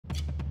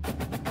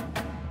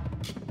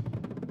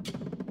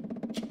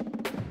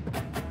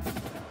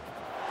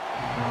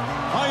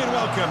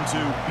Welcome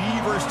to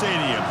Beaver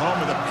Stadium, home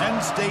of the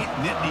Penn State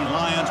Nittany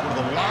Lions, one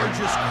of the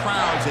largest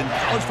crowds in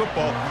college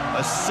football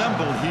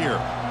assembled here.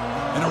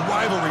 And a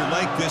rivalry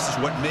like this is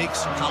what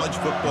makes college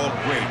football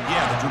great.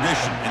 Yeah, the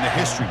tradition and the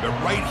history, but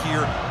right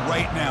here,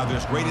 right now,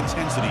 there's great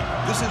intensity.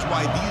 This is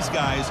why these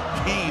guys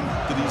came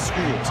to these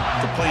schools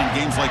to play in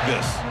games like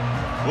this.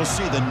 We'll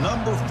see the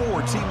number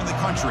 4 team in the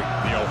country,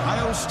 the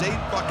Ohio State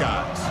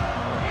Buckeyes,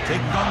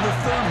 taking on the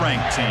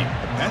 3rd-ranked team,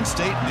 the Penn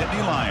State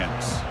Nittany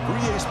Lions.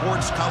 3A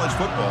Sports College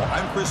Football,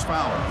 I'm Chris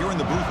Fowler, here in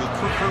the booth with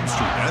Kirk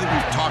Herbstreit. I think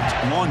we've talked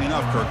long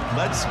enough, Kirk.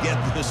 Let's get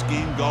this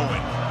game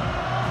going.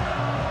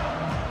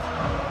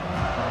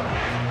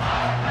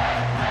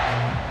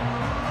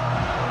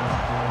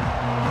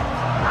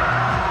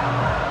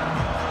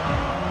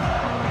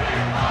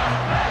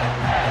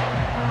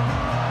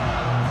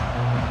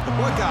 The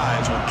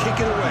Buckeyes will kick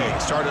it away,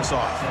 start us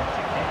off.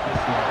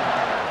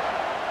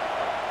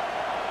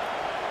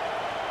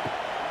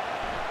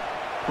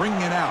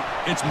 Bringing it out,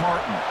 it's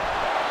Martin.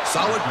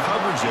 Solid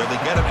coverage there.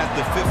 They get him at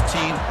the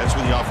 15. That's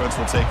where the offense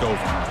will take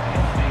over.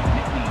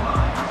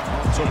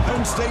 So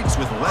Penn State's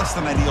with less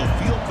than ideal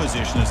field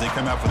position as they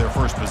come out for their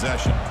first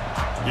possession.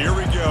 Here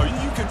we go.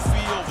 You can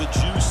feel the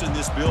juice in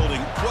this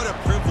building. What a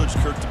privilege,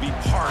 Kirk, to be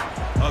part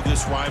of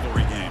this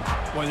rivalry game.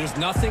 Well, there's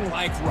nothing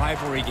like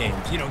rivalry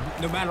games. You know,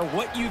 no matter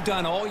what you've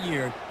done all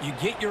year, you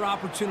get your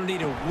opportunity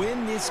to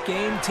win this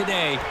game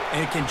today,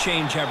 and it can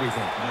change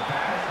everything.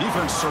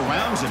 Defense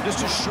surrounds him.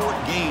 Just a short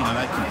gain on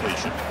that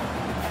completion.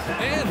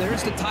 And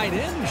there's the tight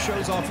end who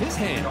shows off his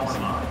hands.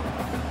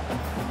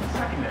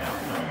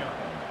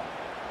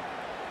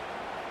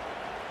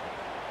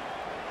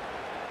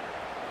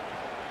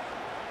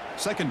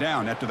 Second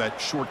down after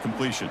that short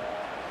completion.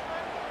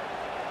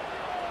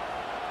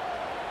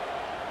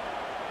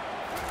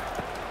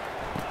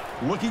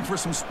 Looking for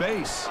some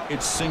space.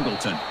 It's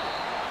Singleton.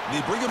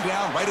 They bring him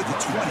down right at the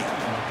 20.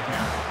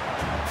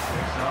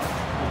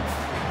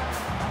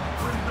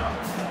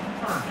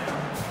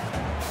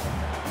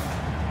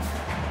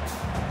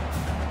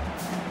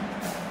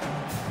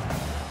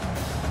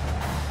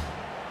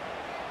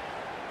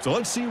 So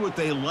let's see what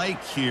they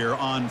like here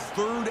on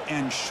 3rd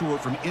and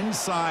short from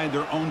inside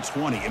their own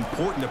 20.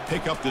 Important to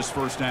pick up this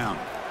first down.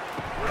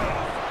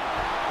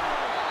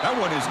 That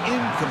one is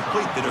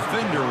incomplete. The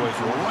defender was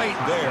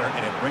right there,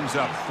 and it brings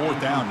up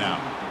 4th down now.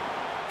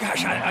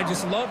 Gosh, I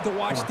just love to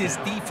watch this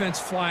defense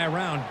fly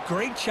around.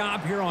 Great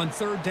job here on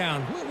 3rd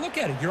down. Look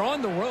at it. You're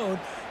on the road.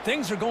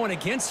 Things are going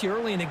against you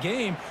early in the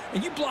game,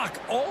 and you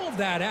block all of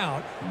that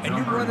out, and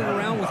you're running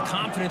around with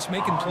confidence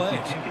making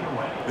plays.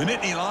 The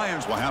Nittany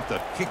Lions will have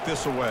to kick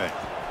this away.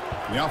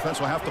 The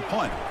offense will have to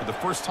punt for the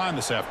first time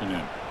this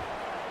afternoon.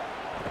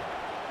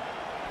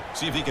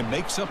 See if he can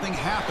make something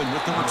happen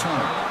with the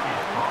returner.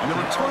 And the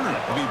returner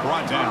will be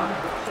brought down.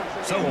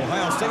 So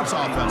Ohio State's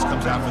offense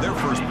comes out for their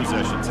first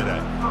possession today.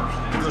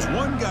 If there's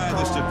one guy on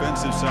this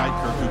defensive side,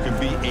 Kirk, who can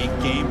be a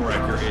game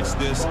wrecker, it's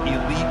this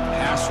elite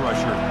pass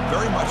rusher,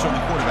 very much on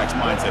the quarterback's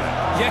mind today.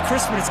 Yeah,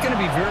 Chris, but it's going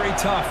to be very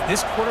tough.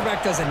 This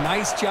quarterback does a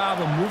nice job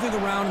of moving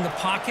around in the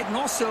pocket, and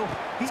also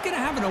he's going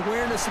to have an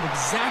awareness of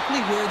exactly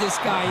where this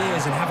guy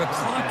is and have a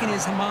clock in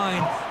his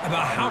mind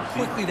about how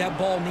quickly that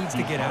ball needs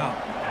to get out.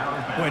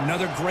 Boy,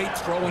 another great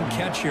throw and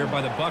catch here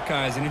by the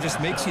Buckeyes, and it just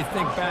makes you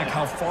think back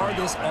how far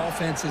this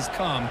offense has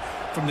come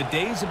from the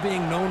days of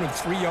being known of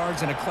 3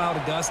 yards in a cloud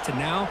of dust to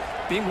now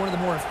being one of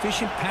the more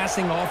efficient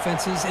passing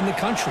offenses in the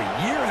country.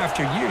 Year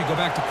after year, you go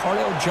back to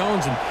Cardell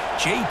Jones and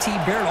J.T.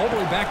 Barrett, all the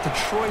way back to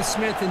Troy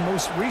Smith, and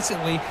most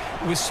recently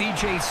it was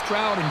C.J.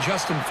 Stroud and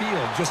Justin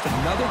Field. Just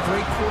another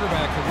great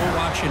quarterback that we're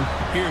watching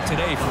here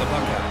today for the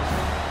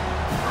Buckeyes.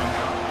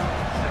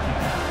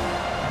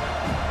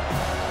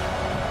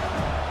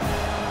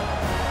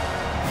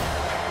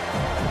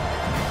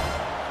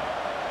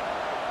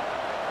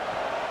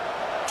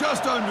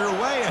 Just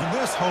underway, and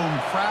this home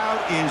crowd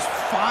is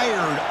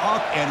fired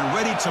up and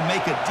ready to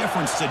make a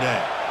difference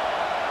today.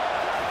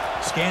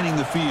 Scanning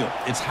the field,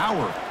 it's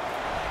Howard.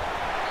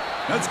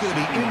 That's going to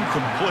be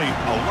incomplete.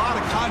 A lot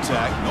of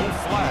contact, no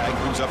flag,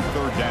 brings up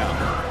 3rd down.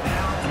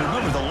 And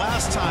remember, the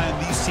last time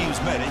these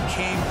teams met, it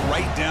came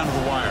right down to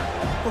the wire.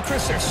 Well,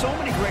 Chris, there's so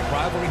many great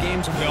rivalry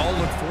games that we all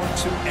look forward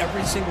to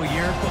every single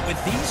year, but with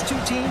these two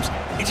teams,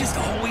 it just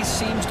always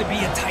seems to be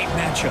a tight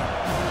matchup.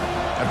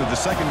 After the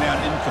second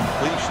down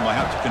incompletion, they'll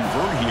have to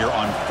convert here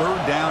on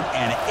 3rd down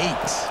and 8.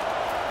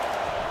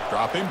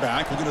 Dropping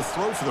back, looking to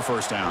throw for the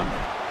first down.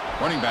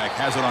 Running back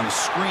has it on the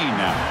screen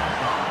now.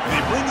 And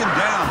they bring him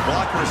down.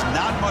 Blocker is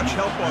not much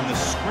help on the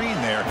screen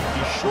there.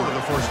 He's short of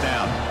the first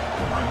down.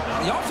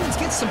 The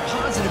offense gets some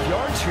positive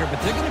yards here, but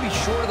they're going to be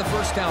short of the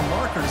first down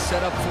marker to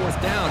set up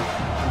 4th down.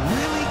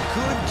 Really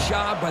good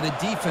job by the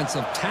defense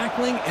of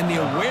tackling and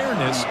the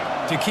awareness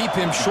to keep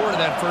him short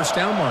of that first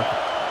down marker.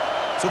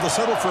 So they'll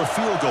settle for a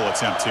field goal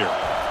attempt here.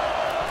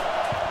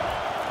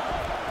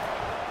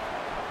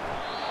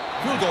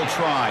 Field goal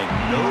try,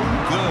 no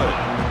good.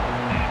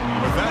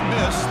 With that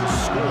miss, the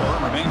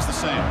score remains the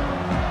same.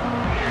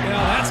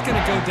 Now that's going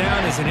to go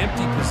down as an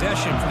empty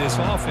possession for this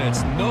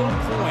offense. No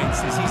points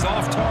as he's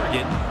off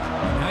target.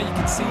 Now you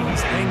can see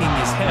he's hanging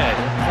his head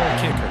for a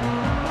kicker.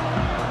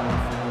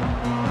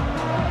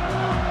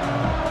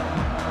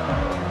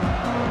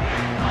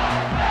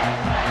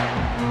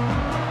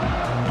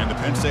 And the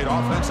Penn State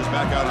offense is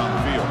back out on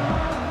the field.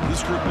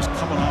 This group is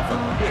coming off a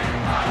quick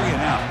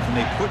 3-and-out. Can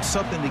they put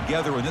something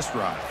together in this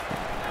drive?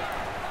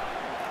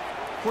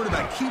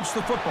 Quarterback keeps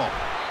the football.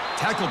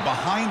 Tackled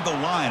behind the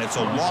line. It's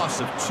a loss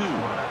of 2.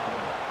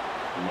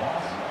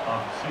 Loss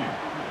of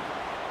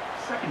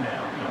 2. Second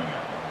down coming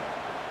up.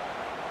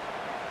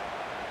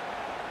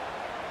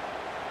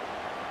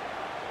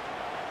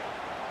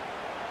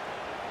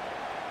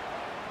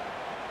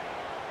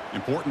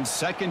 Important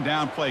second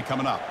down play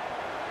coming up.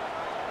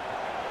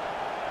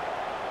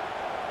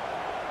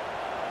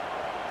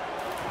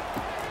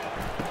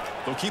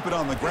 They'll keep it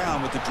on the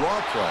ground with the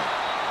draw play.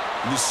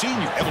 And the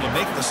senior able to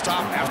make the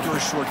stop after a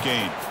short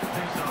gain.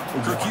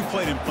 Well, Kirk, you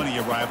played in plenty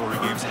of rivalry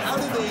games. How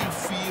do they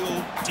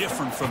feel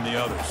different from the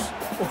others?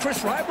 Well,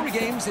 Chris, rivalry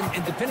games,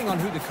 and depending on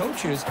who the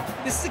coach is,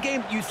 this is a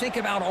game you think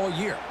about all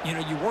year. You know,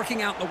 you're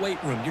working out in the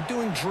weight room. You're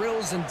doing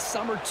drills, and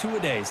some are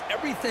 2-a-days.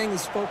 Everything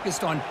is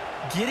focused on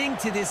getting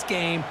to this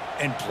game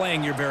and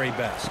playing your very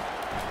best.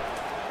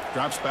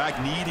 Drops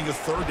back, needing a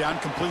third down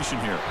completion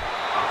here.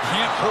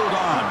 Can't hold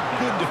on.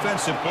 Good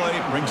defensive play.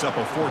 Brings up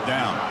a 4th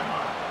down.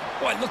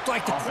 Well, it looked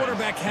like the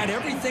quarterback had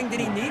everything that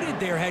he needed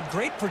there. Had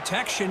great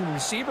protection.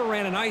 Receiver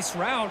ran a nice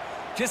route.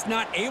 Just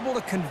not able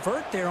to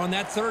convert there on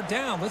that 3rd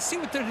down. Let's see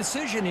what their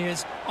decision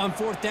is on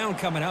 4th down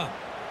coming up.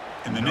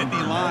 And the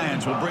Nittany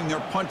Lions will bring their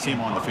punt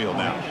team on the field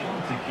now.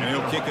 And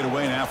he'll kick it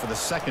away now for the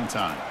 2nd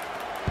time.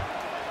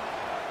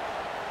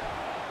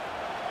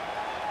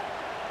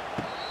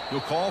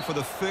 He'll call for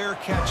the fair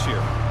catch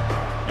here.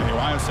 And the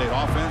Ohio State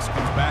offense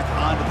comes back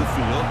onto the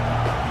field.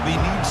 They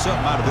need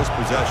something out of this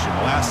possession.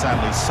 The last time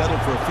they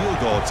settled for a field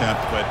goal attempt,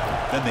 but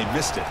then they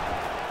missed it.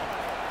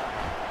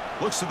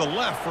 Looks to the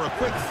left for a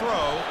quick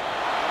throw.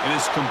 And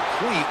it's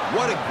complete.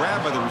 What a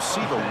grab by the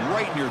receiver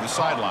right near the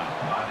sideline.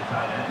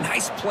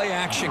 Nice play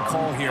action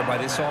call here by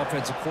this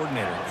offensive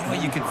coordinator. You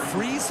know, you can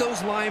freeze those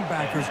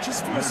linebackers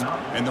just for a...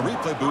 And the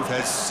replay booth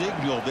has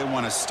signaled they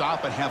want to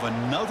stop and have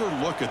another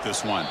look at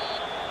this one.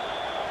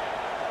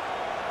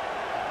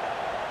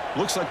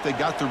 Looks like they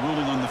got the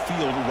ruling on the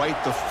field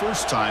right the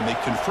first time. They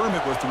confirm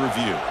it with the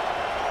review.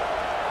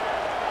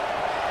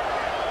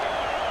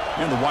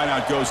 And the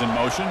wideout goes in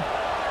motion.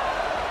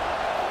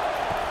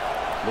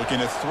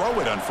 Looking to throw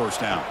it on 1st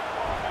down.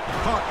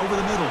 Caught over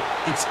the middle.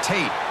 It's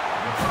Tate.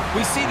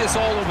 We see this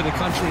all over the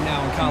country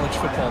now in college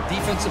football.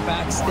 Defensive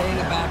backs staying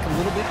back a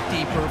little bit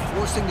deeper,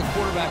 forcing the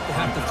quarterback to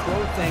have to throw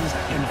things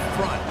in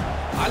front.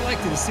 I like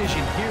the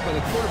decision here by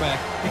the quarterback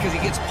because he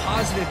gets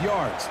positive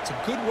yards. It's a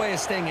good way of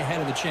staying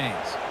ahead of the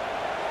chains.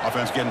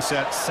 Offense getting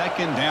set.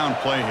 2nd down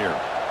play here.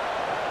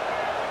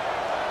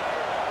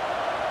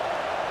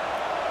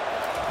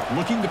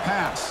 Looking to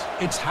pass.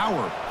 It's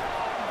Howard.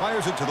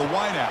 Fires it to the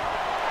wideout.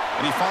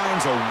 And he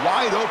finds a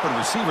wide-open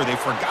receiver. They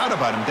forgot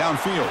about him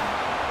downfield.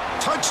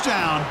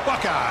 Touchdown,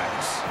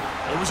 Buckeyes.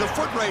 It was a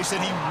foot race,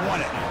 and he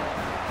won it.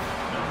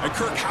 And,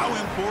 Kirk, how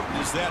important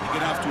is that to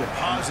get off to a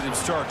positive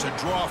start, to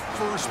draw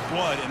first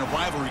blood in a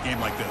rivalry game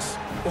like this?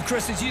 Well,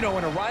 Chris, as you know,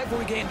 in a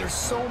rivalry game, there's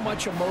so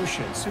much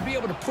emotion. So to be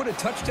able to put a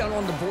touchdown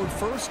on the board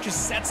first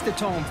just sets the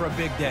tone for a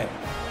big day.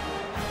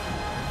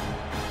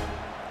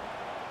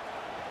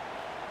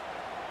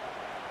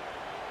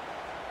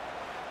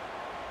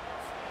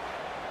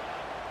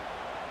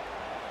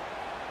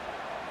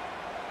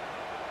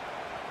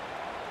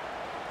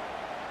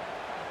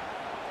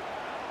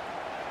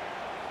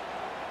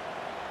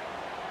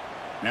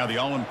 Now the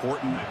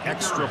all-important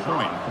extra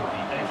point.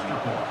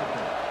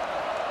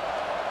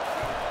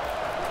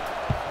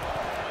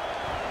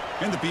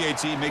 And the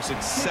PAT makes it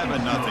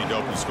 7-0 to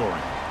open scoring.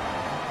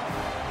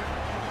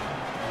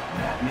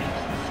 That makes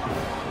the score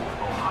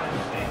Ohio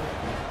State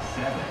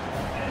 7,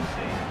 Penn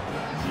State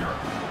 0.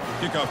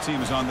 Kickoff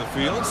team is on the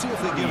field. Let's see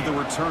if they give the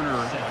returner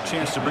a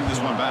chance to bring this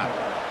one back.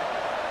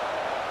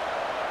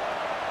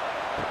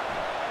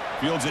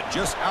 Fields it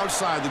just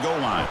outside the goal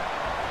line.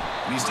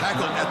 And he's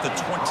tackled at the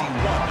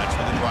 21. That's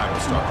where the drive will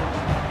start.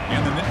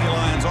 And the Nittany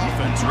Lions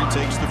offense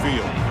retakes the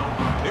field.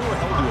 They were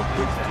held to a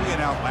quick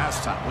 3-and-out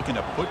last time, looking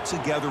to put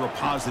together a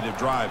positive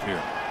drive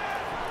here.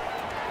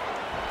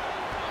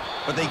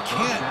 But they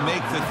can't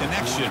make the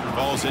connection.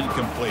 Ball's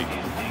incomplete.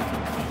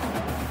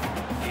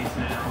 It's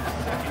now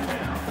 2nd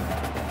down.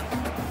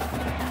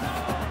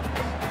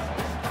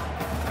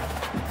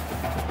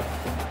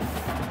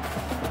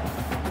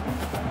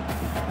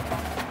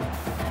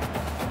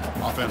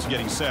 Offense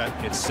getting set.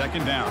 It's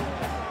 2nd down.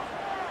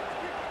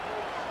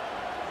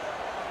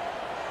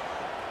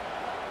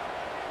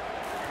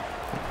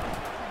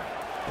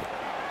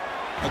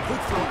 A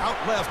quick throw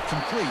out left,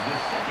 complete.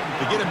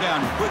 To get him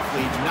down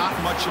quickly, not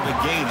much of a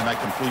gain on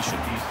that completion.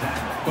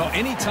 Well,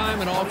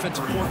 anytime an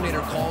offensive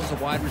coordinator calls a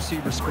wide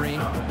receiver screen,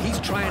 he's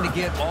trying to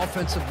get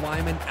offensive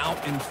linemen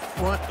out in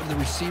front of the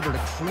receiver to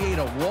create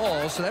a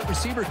wall so that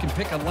receiver can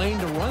pick a lane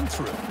to run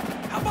through.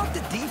 How about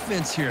the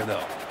defense here,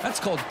 though? That's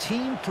called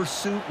team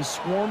pursuit and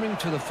swarming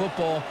to the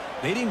football.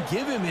 They didn't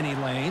give him any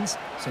lanes,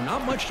 so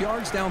not much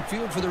yards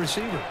downfield for the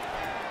receiver.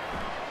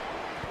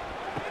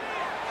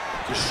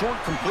 A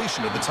short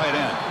completion to the tight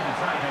end.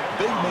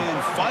 Big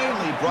man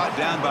finally brought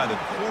down by the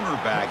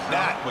cornerback.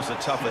 That was a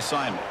tough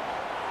assignment.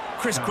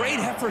 Chris, great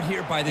effort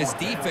here by this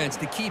defense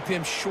to keep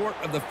him short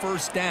of the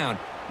first down.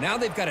 Now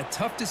they've got a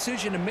tough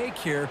decision to make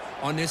here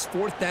on this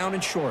 4th down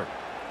and short.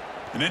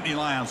 The Nittany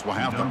Lions will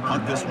have to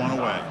punt this one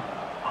away.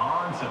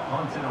 On to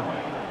punt it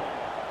away.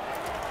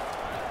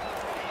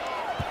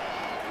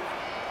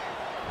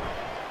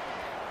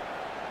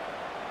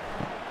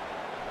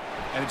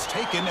 And it's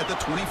taken at the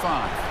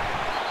 25.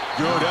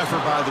 Good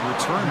effort by the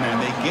return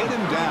man. They get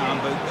him down,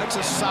 but that's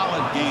a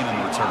solid gain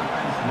in return.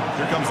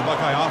 Here comes the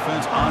Buckeye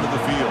offense onto the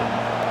field.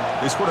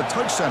 They scored a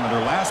touchdown in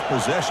their last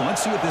possession.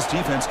 Let's see if this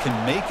defense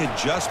can make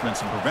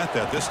adjustments and prevent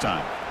that this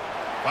time.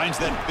 Finds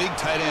that big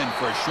tight end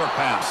for a short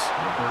pass.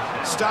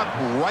 Stop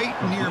right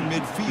near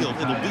midfield.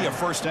 It'll be a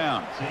first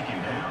down.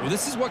 Well,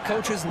 this is what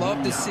coaches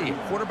love to see. A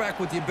quarterback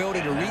with the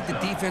ability to read the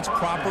defense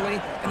properly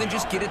and then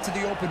just get it to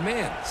the open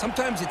man.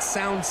 Sometimes it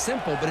sounds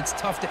simple, but it's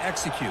tough to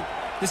execute.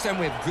 This time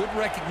we have good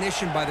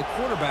recognition by the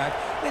quarterback.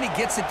 Then he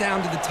gets it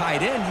down to the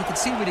tight end. You can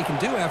see what he can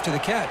do after the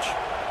catch.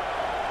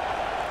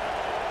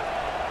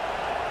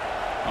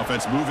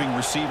 Offense moving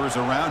receivers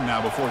around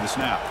now before the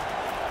snap.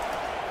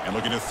 And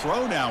looking to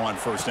throw now on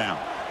first down.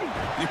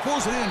 He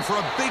pulls it in for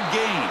a big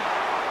gain.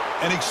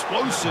 An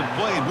explosive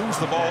play moves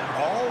the ball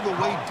all the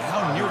way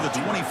down near the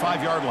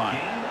 25-yard line.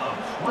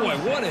 Boy,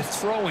 what a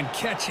throw and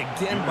catch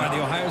again by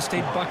the Ohio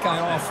State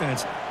Buckeye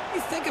offense.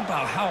 You think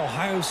about how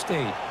Ohio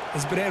State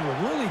has been able to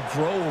really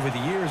grow over the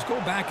years. Go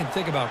back and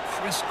think about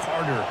Chris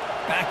Carter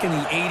back in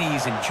the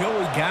 80s and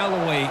Joey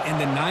Galloway in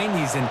the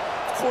 90s. And,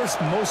 of course,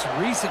 most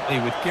recently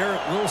with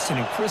Garrett Wilson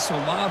and Chris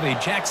Olave,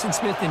 Jackson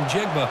Smith and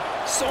Jigba.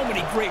 So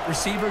many great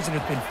receivers, and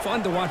it's been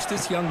fun to watch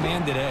this young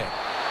man today.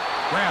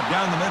 Grab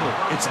down the middle.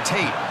 It's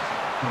Tate.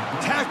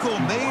 Tackle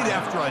made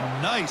after a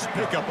nice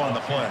pickup on the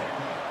play.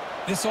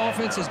 This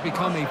offense has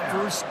become a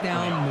first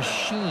down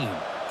machine,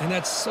 and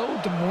that's so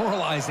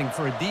demoralizing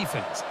for a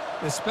defense,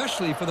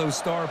 especially for those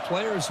star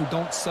players who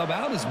don't sub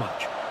out as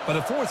much. By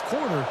the 4th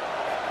quarter,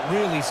 it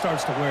really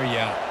starts to wear you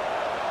out.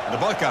 The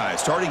Buckeyes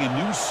starting a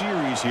new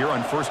series here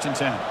on 1st and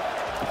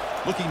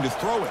 10. Looking to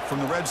throw it from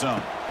the red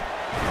zone.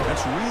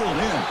 That's reeled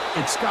in.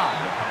 It's Scott.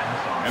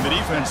 And the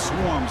defense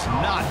swarms.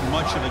 Not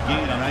much of a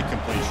gain on that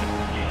completion.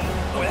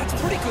 Boy, that's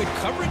pretty good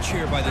coverage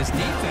here by this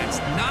defense.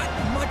 Not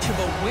much of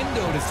a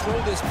window to throw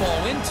this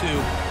ball into,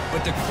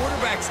 but the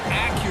quarterback's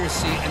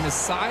accuracy and the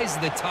size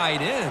of the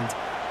tight end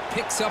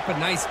picks up a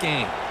nice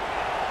gain.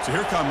 So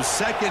here comes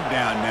 2nd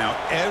down now.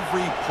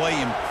 Every play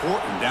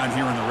important down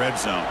here in the red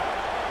zone.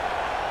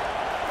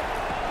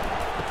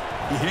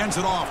 He hands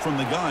it off from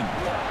the gun.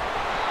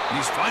 And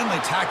he's finally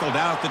tackled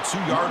out at the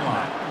 2-yard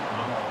line.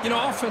 You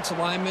know, offensive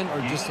linemen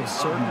are just a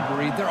certain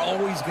breed. They're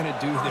always going to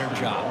do their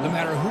job, no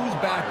matter who's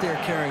back there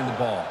carrying the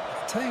ball.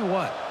 I'll tell you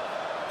what,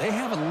 they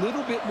have a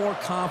little bit more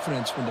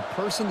confidence when the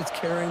person that's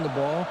carrying the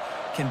ball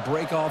can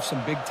break off some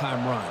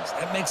big-time runs.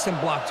 That makes them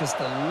block just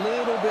a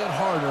little bit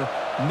harder,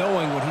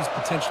 knowing what he's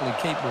potentially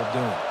capable of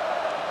doing.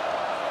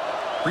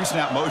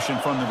 Pre-snap motion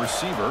from the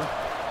receiver.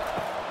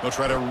 They'll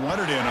try to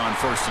run it in on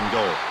 1st and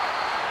goal.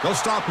 They'll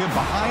stop him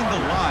behind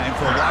the line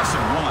for a loss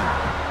of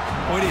 1.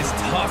 Boy, it is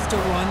tough to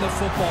run the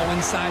football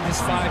inside this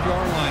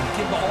 5-yard line.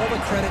 Give all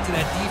the credit to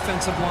that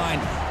defensive line,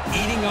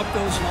 eating up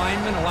those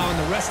linemen, allowing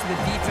the rest of the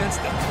defense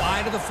to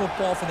fly to the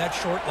football for that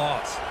short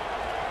loss.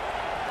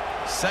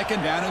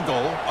 2nd down and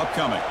goal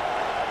upcoming.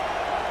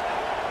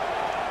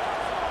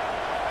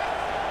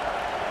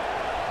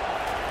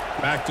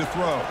 Back to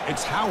throw.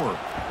 It's Howard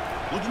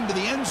looking to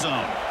the end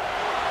zone.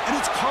 And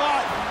it's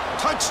caught.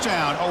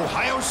 Touchdown,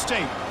 Ohio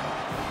State.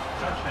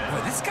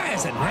 Boy, this guy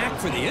has a knack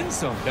for the end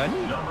zone, doesn't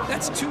he?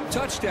 That's 2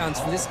 touchdowns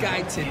for this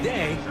guy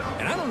today,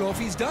 and I don't know if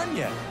he's done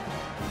yet.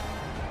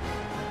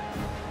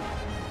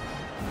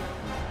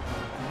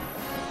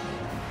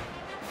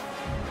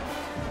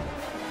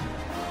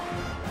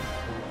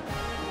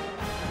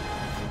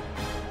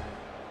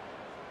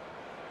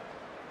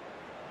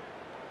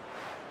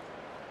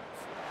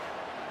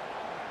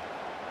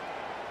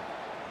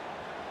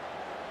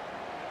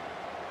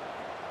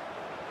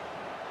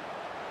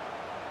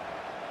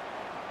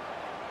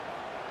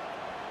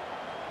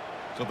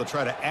 So they'll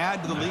try to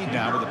add to the lead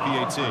now with a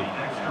PAT.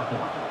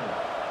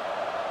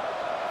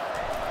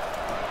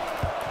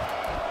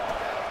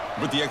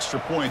 With the extra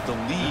point, the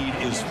lead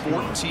is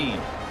 14.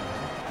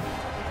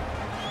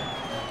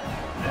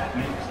 That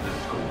makes the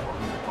score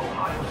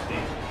Ohio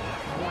State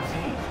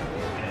 14,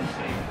 Penn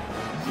State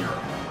 0.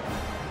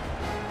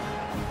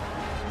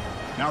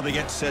 Now they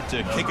get set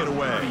to kick it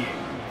away.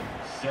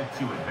 Set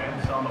to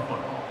advance on the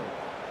football.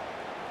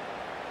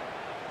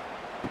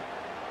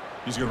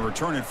 He's going to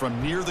return it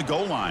from near the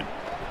goal line.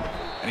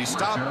 And he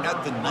stopped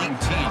at the 19.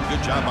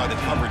 Good job by the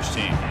coverage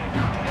team.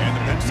 And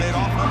the Penn State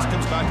offense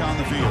comes back on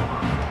the field.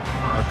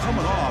 They're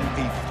coming off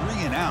a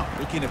 3-and-out,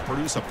 looking to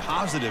produce a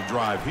positive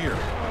drive here.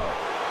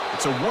 The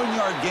It's a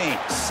 1-yard gain.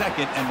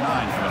 2nd and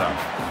 9 coming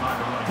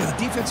up. For the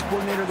defense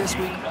coordinator this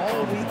week,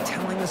 all week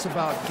telling us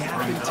about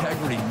gap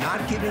integrity,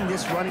 not giving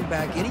this running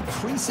back any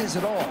creases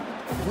at all.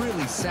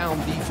 Really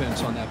sound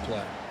defense on that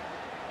play.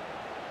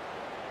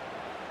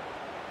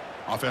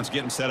 Offense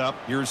getting set up.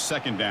 Here's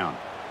 2nd down.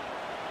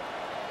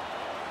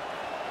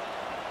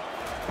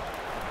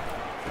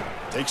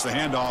 Takes the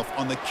handoff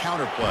on the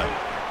counter play.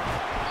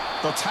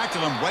 They'll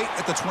tackle him right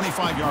at the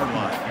 25-yard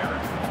line.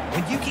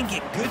 When you can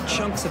get good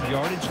chunks of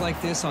yardage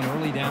like this on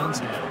early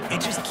downs,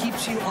 it just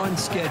keeps you on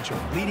schedule,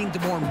 leading to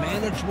more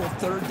manageable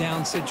 3rd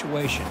down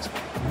situations.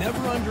 Never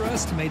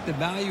underestimate the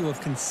value of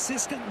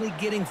consistently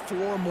getting 4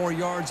 or more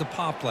yards a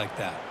pop like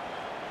that.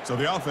 So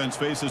the offense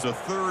faces a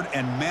 3rd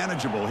and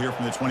manageable here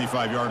from the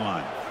 25-yard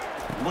line.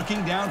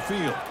 Looking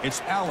downfield,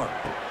 it's Aller.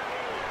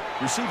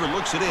 Receiver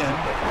looks it in.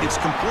 It's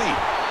complete.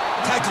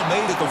 Tackle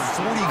made at the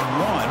 41.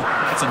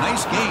 That's a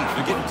nice gain.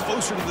 They're getting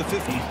closer to the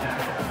 50.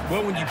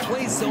 Well, when you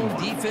play zone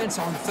defense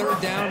on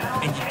 3rd down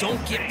and you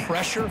don't get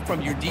pressure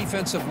from your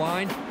defensive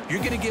line, you're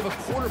going to give a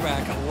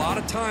quarterback a lot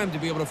of time to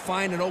be able to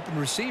find an open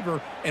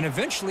receiver and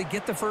eventually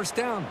get the 1st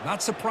down.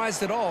 Not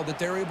surprised at all that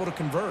they're able to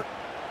convert.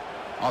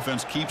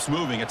 Offense keeps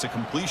moving. It's a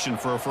completion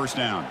for a 1st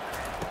down.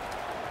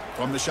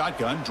 From the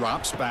shotgun,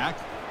 drops back.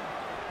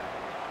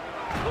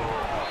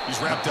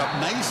 He's wrapped up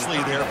nicely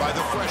there by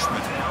the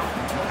freshman.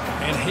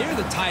 And here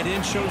the tight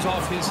end shows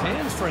off his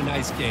hands for a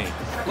nice gain.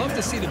 Love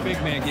to see the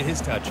big man get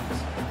his touches.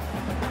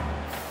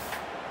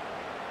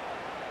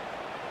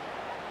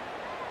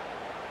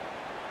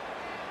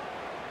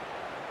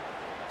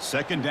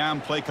 Second down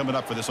play coming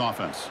up for this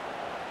offense.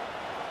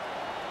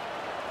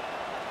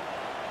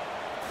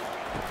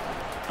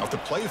 Off the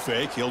play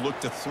fake, he'll look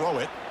to throw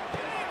it.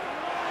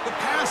 The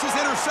pass is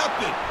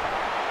intercepted.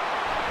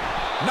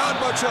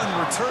 Not much on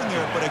the return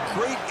there, but a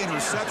great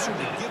interception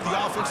to give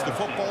the offense the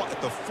football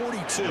at the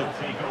 42.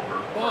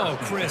 Oh,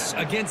 Chris,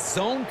 against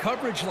zone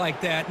coverage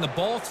like that and the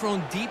ball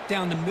thrown deep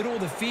down the middle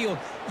of the field,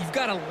 you've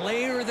got to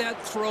layer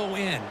that throw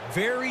in.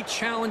 Very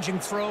challenging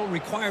throw,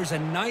 requires a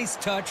nice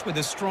touch with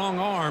a strong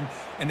arm,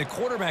 and the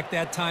quarterback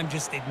that time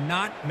just did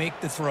not make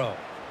the throw.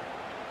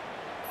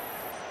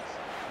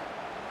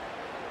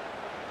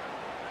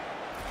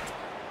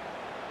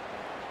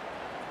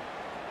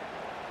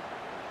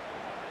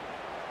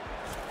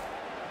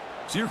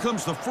 So here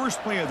comes the first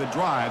play of the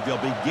drive. They'll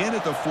begin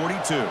at the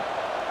 42.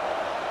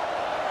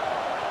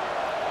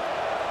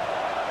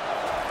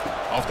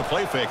 Off the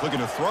play fake, looking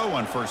to throw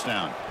on 1st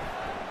down.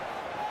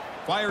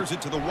 Fires it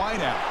to the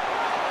wideout.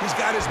 He's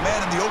got his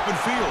man in the open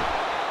field.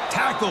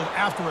 Tackled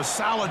after a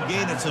solid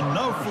gain. It's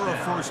enough for a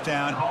 1st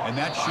down, and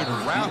that should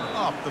wrap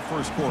up the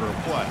 1st quarter of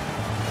play.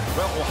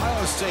 Well,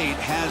 Ohio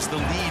State has the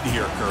lead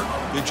here, Kirk.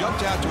 They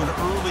jumped out to an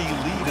early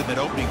lead in that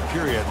opening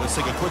period. Let's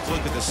take a quick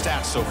look at the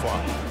stats so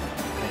far.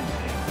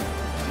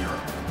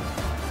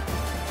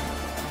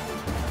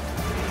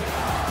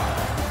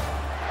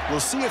 We'll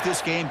see if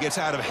this game gets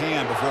out of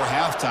hand before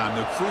halftime,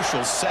 the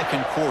crucial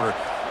 2nd quarter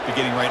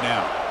beginning right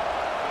now.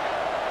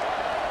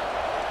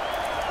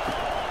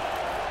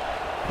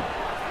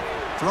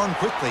 Thrown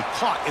quickly,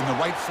 caught in the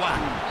right flat.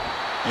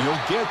 And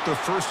he'll get the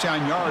 1st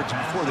down yards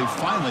before they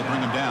finally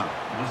bring him down.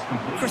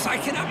 Chris, I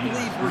cannot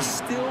believe we're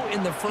still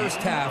in the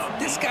 1st half.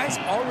 This guy's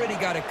already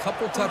got a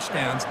couple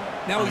touchdowns.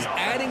 Now he's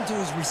adding to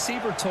his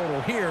receiver total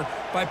here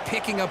by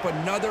picking up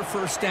another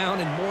 1st down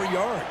and more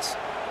yards.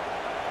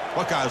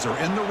 Buckeyes are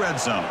in the red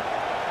zone.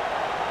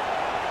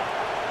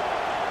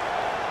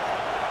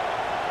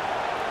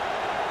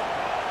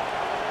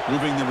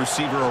 Moving the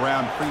receiver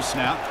around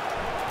pre-snap.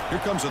 Here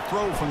comes a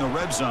throw from the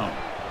red zone.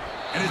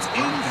 And it's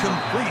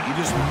incomplete. He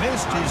just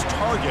missed his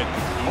target,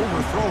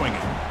 overthrowing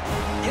it.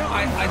 You know,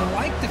 I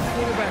like the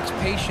quarterback's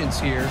patience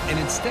here, and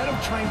instead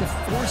of trying to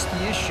force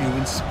the issue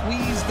and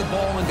squeeze the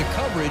ball into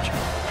coverage,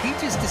 he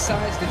just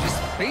decides to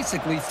just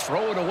basically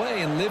throw it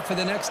away and live for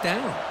the next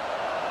down.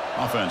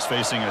 Offense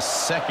facing a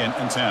 2nd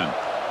and 10.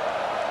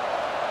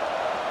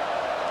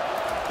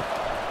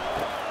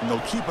 And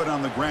they'll keep it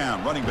on the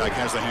ground. Running back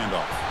has the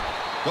handoff.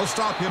 They'll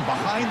stop him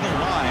behind the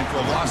line for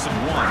a loss of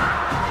 1.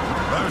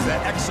 That was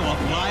that excellent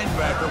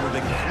linebacker with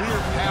a clear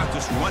path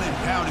just running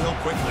downhill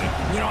quickly.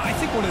 You know, I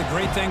think one of the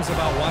great things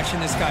about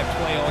watching this guy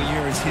play all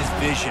year is his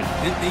vision.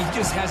 He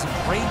just has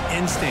great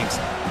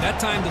instincts. That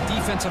time the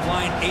defensive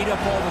line ate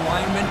up all the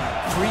linemen,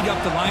 freed up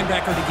the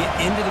linebacker to get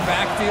into the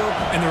backfield,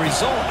 and the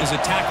result is a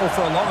tackle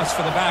for a loss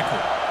for the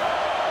backer.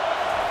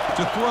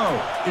 To throw,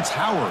 it's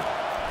Howard.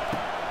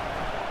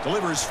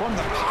 Delivers from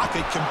the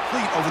pocket,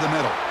 complete over the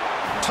middle.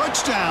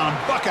 Touchdown,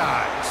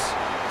 Buckeyes.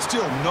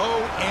 Still no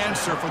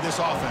answer for this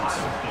offense.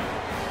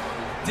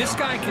 This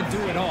guy can do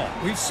it all.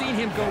 We've seen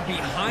him go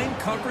behind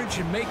coverage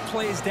and make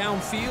plays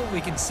downfield. We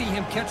can see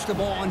him catch the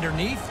ball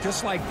underneath,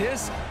 just like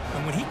this.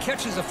 And when he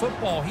catches a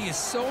football, he is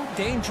so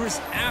dangerous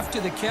after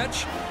the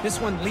catch. This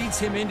one leads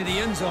him into the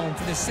end zone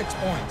for the 6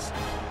 points.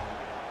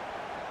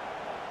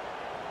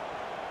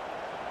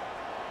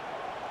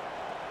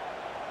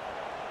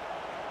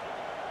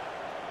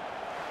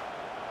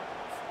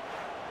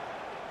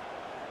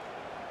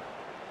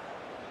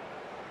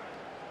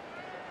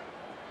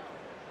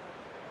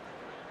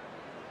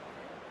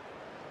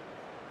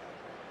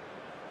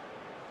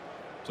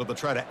 So they'll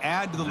try to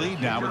add to the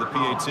lead now with a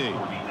PAT.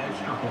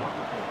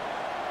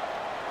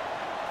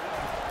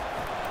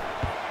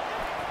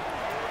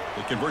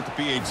 They convert the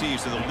PAT,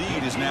 so the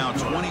lead is now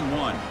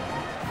 21.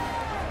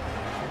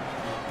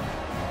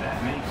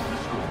 That makes the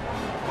score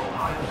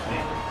Ohio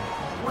State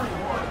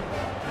 21,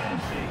 Penn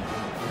State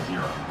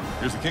 0.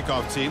 Here's the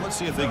kickoff team. Let's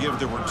see if they give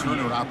the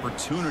returner an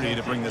opportunity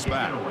to bring this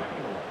back.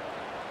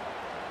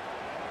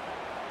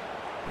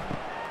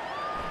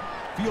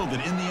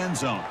 Fielded in the end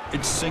zone.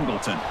 It's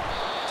Singleton.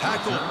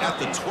 Tackle at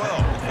the 12.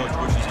 The coach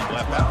wishes he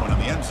left that one in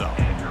the end zone.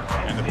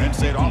 And the Penn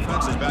State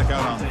offense is back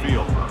out on the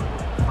field.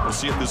 We'll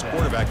see if this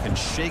quarterback can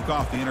shake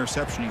off the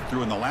interception he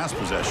threw in the last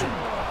possession.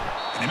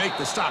 And they make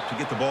the stop to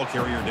get the ball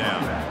carrier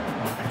down.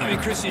 I mean,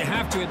 Chris, you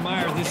have to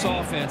admire this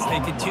offense. They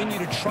continue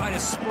to try to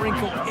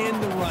sprinkle in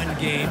the run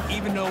game,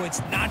 even though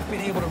it's not been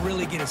able to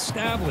really get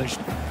established.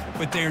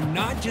 But they're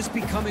not just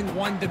becoming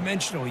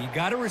one-dimensional. You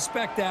got to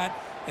respect that,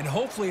 and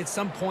hopefully at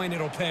some point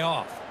it'll pay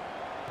off.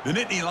 The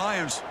Nittany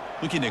Lions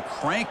looking to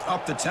crank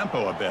up the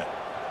tempo a bit.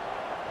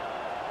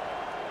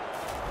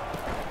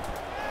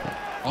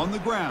 On the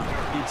ground,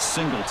 it's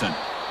Singleton.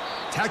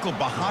 Tackled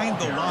behind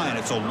the line.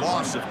 It's a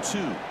loss of 2.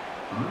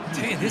 I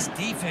tell you, this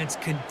defense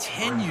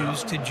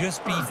continues to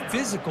just be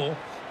physical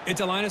at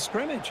the line of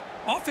scrimmage.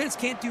 Offense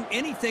can't do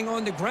anything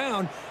on the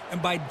ground,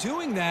 and by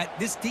doing that,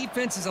 this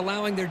defense is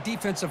allowing their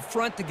defensive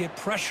front to get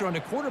pressure on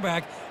the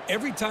quarterback.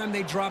 Every time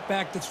they drop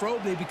back to throw,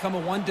 they become a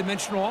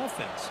one-dimensional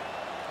offense.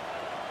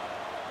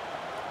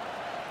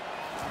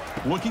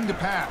 Looking to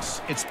pass,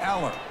 it's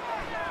Aller.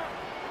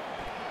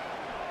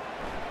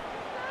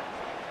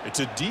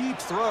 It's a deep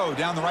throw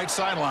down the right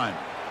sideline.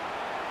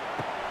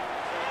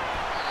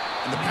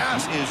 And the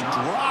pass is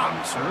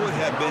dropped. Would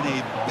have been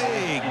a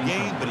big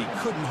gain, but he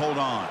couldn't hold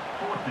on.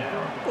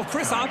 Well,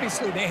 Chris,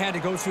 obviously they had to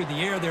go through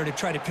the air there to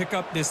try to pick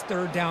up this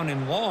 3rd down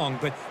and long,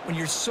 but when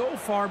you're so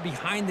far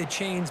behind the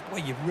chains, boy,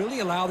 you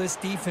really allow this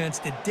defense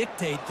to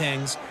dictate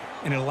things,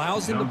 and it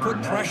allows them to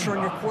put pressure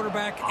on your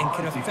quarterback and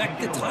can affect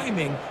the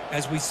timing,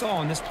 as we saw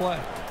on this play.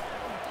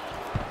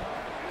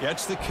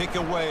 Gets the kick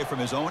away from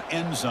his own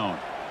end zone.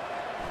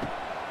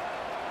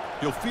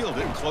 He'll field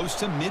it close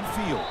to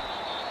midfield.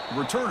 The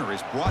returner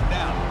is brought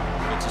down.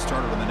 Gets it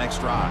started on the next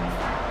drive.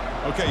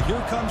 Okay, here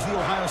comes the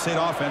Ohio State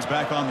offense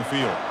back on the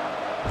field.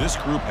 This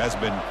group has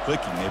been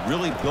clicking. They've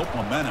really built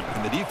momentum.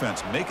 Can the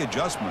defense make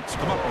adjustments?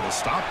 Come up with a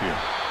stop here.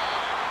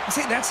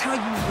 See, that's how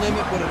you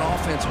limit what an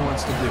offense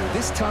wants to do.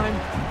 This time,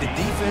 the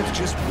defense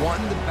just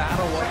won the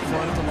battle up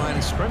front at the line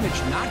of scrimmage,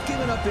 not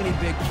giving up any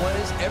big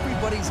plays.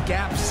 Everybody's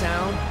gap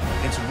sound.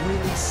 It's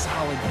really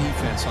solid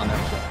defense on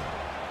that play.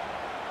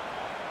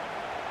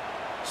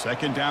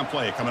 Second down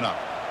play coming up.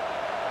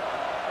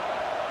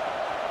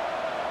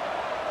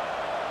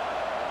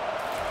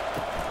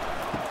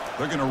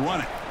 They're going to run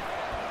it.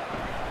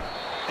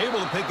 Able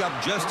to pick up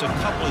just a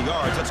couple of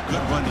yards. That's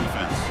good run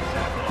defense.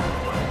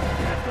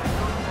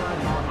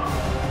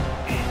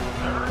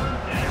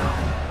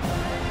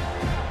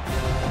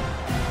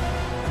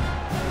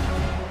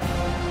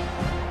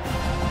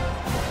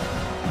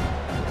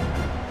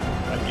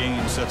 That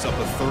gain sets up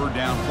a 3rd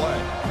down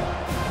play.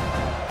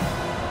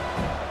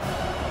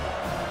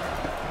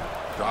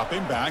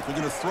 Dropping back,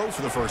 looking to throw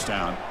for the 1st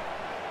down.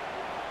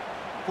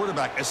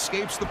 Quarterback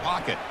escapes the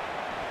pocket.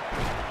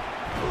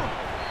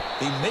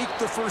 They make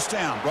the 1st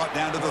down, brought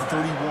down to the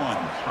 31.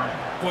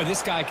 Boy,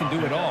 this guy can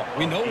do it all.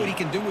 We know what he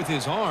can do with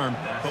his arm,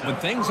 but when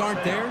things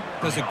aren't there,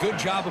 does a good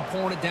job of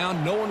pulling it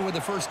down, knowing where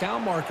the 1st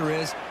down marker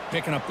is,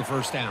 picking up the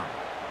 1st down.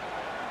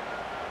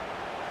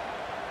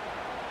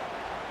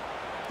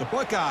 The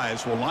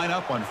Buckeyes will line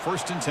up on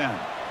 1st and 10.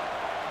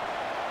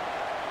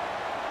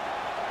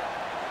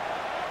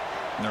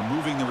 And they're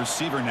moving the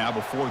receiver now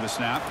before the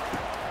snap.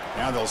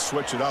 Now they'll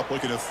switch it up,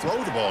 looking to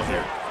throw the ball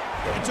here.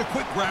 It's a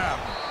quick grab.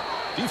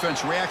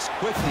 Defense reacts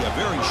quickly. A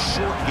very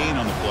short gain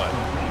on the play.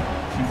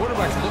 The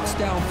quarterback looks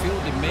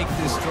downfield to make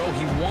this throw.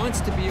 He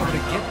wants to be able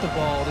to get the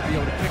ball to be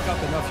able to pick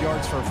up enough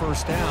yards for a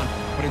 1st down.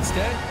 But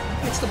instead,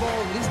 gets the ball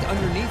at least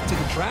underneath to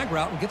the drag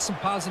route and gets some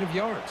positive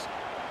yards.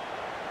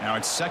 Now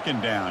it's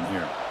 2nd down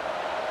here.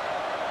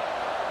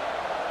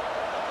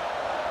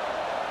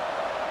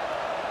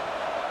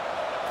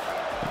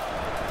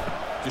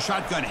 The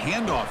shotgun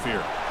handoff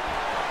here.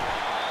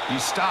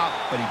 He's stopped,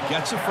 but he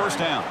gets a 1st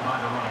down.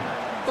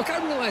 Look,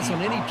 I realize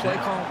on any play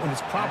call, when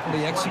it's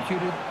properly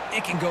executed,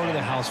 it can go to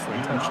the house for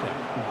a touchdown.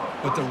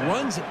 But the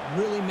runs that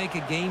really make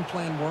a game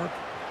plan work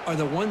are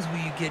the ones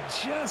where you get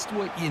just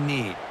what you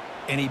need.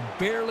 And he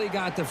barely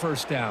got the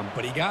 1st down,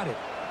 but he got it.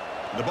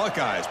 The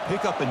Buckeyes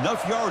pick up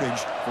enough yardage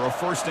for a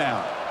 1st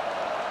down.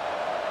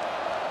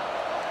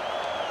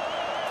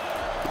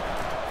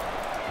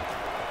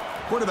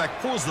 Quarterback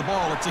pulls the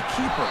ball. It's a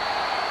keeper.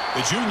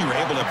 The junior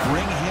able to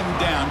bring him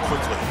down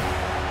quickly.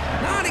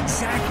 Not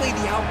exactly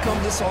the outcome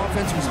this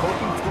offense was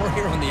hoping for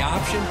here on the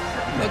option.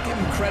 They'll give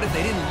them credit.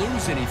 They didn't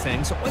lose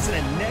anything, so it wasn't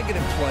a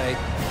negative play.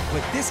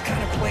 But this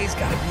kind of play's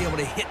got to be able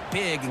to hit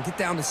big and get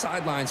down the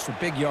sidelines for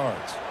big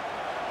yards.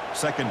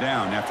 2nd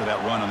down after that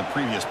run on the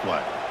previous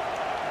play.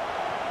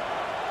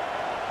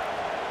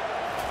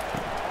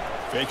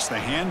 Fakes the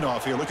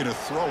handoff here, looking to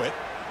throw it.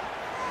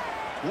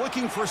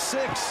 Looking for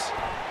 6.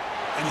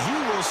 And he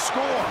will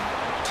score.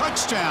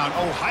 Touchdown,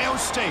 Ohio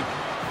State.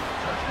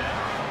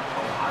 Touchdown,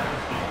 Ohio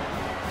State.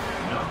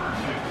 Number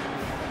 2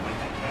 with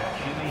the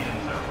catch in the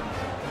end zone.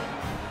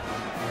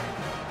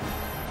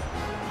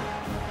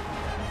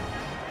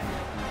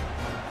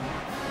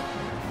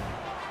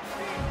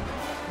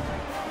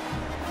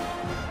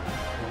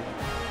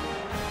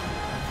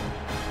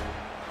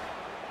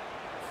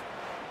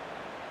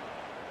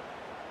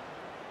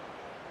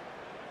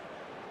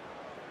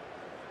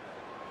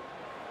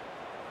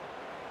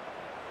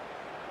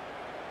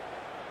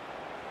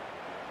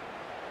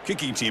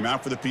 Kicking team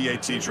out for the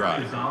PAT try.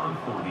 Is on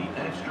for the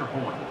extra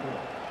point.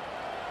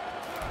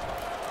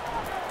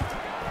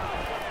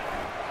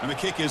 And the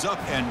kick is up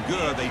and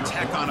good. They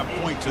tack on a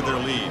point to their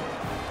lead.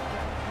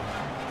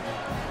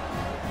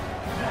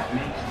 That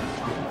makes the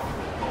score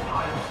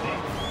Ohio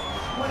State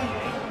 28,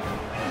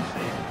 Penn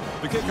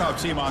State. The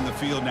kickoff team on the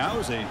field now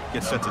as they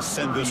get set to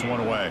send this one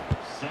away.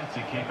 Set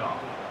to kick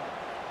off.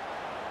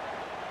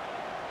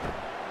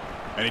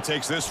 And he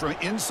takes this from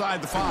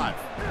inside the 5.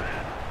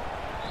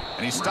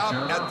 And he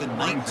stopped at the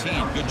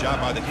 19. Good job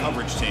by the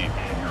coverage team.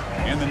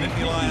 And the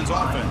Nittany Lions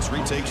offense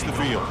retakes the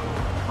field.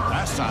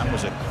 Last time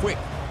was a quick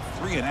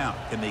 3 and out.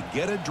 Can they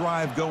get a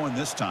drive going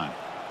this time?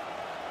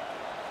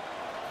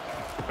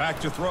 Back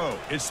to throw.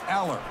 It's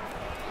Aller.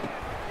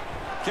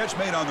 Catch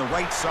made on the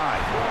right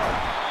side.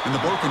 And the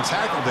broken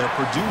tackle there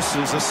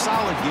produces a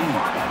solid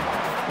gain.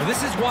 Well,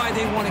 this is why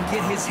they want to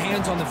get his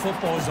hands on the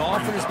football as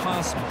often as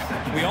possible.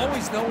 We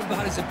always know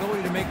about his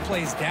ability to make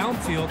plays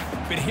downfield,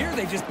 but here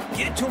they just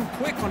get it to him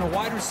quick on a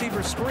wide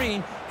receiver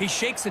screen. He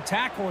shakes the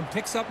tackle and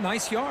picks up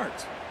nice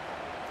yards.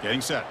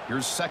 Getting set.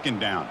 Here's 2nd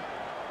down.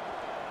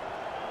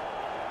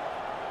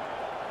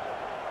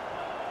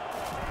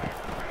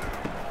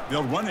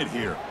 They'll run it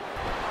here.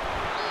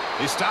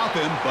 They stop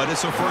him, but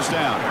it's a 1st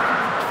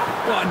down.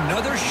 Well,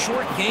 another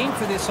short game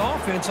for this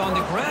offense on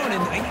the ground,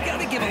 and you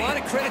got to give a lot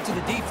of credit to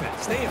the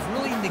defense. They have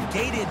really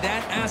negated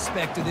that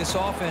aspect of this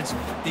offense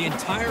the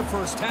entire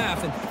first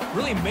half and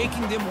really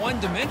making them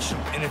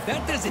one-dimensional. And if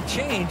that doesn't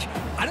change,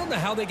 I don't know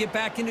how they get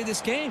back into this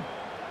game.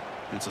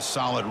 It's a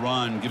solid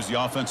run, gives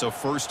the offense a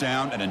 1st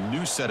down and a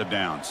new set of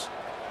downs.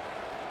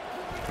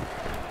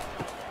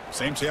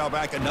 Same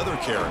tailback, another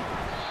carry.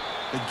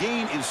 The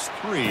gain is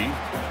 3.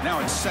 Now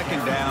it's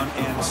 2nd down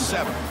and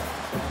 7.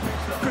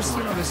 Chris,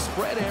 you know, the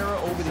spread era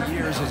over the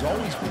years has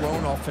always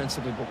grown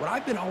offensively, but what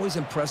I've been always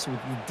impressed with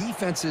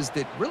defenses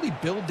that really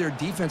build their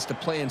defense to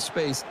play in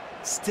space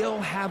still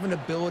have an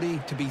ability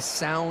to be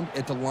sound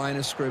at the line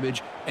of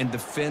scrimmage and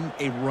defend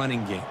a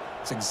running game.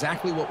 It's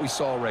exactly what we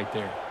saw right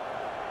there.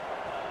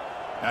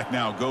 Back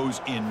now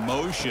goes in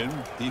motion.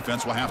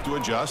 Defense will have to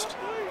adjust.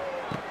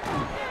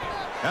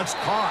 That's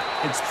caught.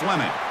 It's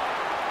Fleming.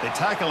 They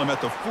tackle him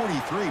at the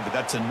 43, but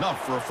that's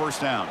enough for a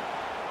 1st down.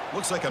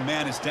 Looks like a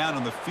man is down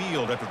on the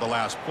field after the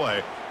last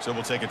play, so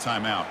we'll take a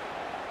timeout.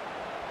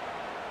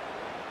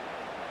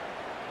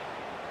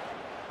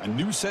 A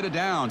new set of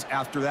downs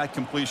after that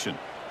completion.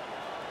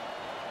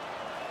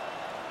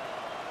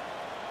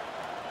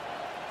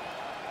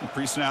 The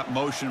pre-snap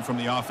motion from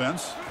the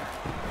offense.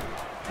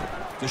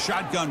 The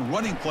shotgun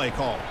running play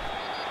call.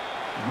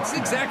 It's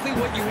exactly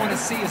what you want to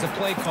see as a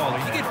play caller.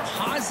 You get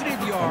positive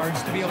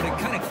yards to be able to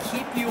kind of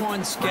keep you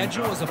on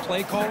schedule as a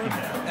play caller.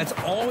 That's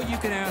all you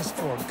can ask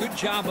for. Good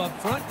job up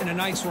front and a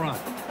nice run.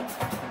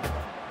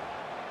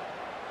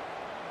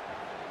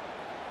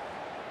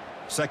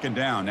 2nd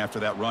down after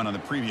that run on the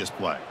previous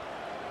play.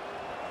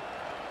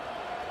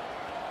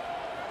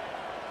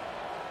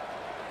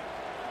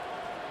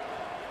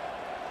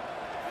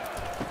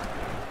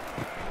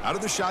 Out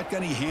of the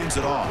shotgun, he hands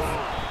it off.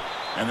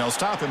 And they'll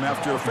stop him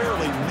after a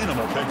fairly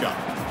minimal pickup.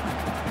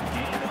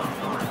 Gain on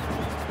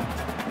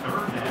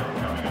 3rd down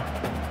coming up.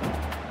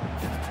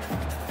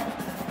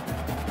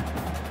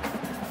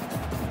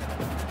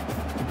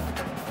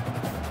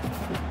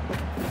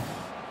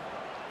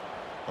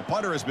 The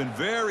punter has been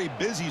very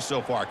busy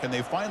so far. Can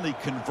they finally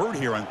convert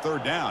here on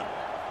 3rd down?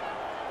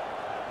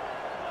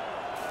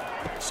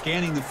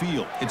 Scanning the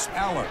field. It's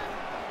Aller.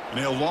 And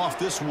he'll loft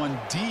this one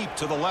deep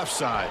to the left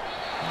side.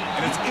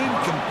 And it's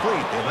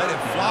incomplete. They let it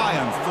fly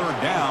on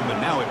 3rd down, but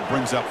now it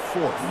brings up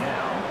 4th.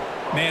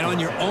 Man, on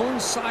your own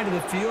side of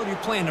the field, you're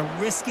playing a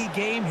risky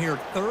game here,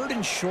 3rd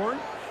and short.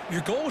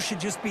 Your goal should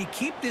just be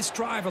keep this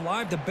drive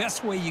alive the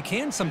best way you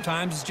can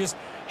sometimes is just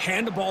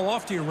hand the ball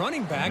off to your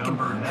running back and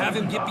have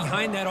him get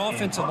behind that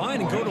offensive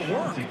line and go to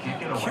work.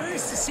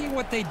 Curious to see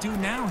what they do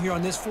now here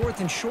on this 4th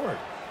and short.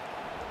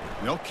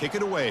 They'll kick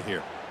it away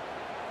here.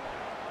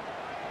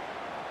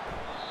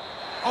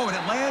 Oh, and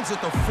it lands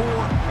at the 4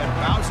 and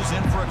bounces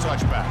in for a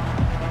touchback.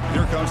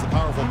 Here comes the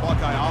powerful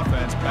Buckeye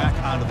offense back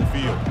onto the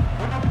field.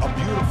 A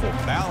beautiful,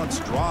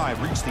 balanced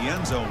drive reached the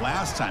end zone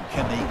last time.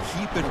 Can they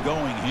keep it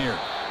going here?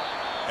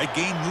 That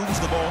gain moves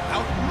the ball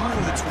out near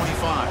the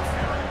 25.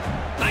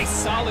 Nice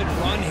solid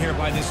run here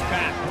by this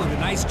back. Did a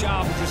nice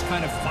job of just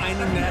kind of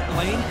finding that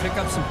lane, pick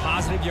up some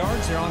positive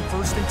yards there on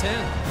 1st and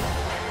 10.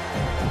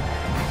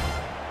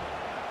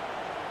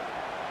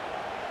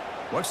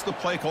 What's the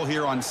play call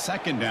here on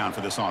second down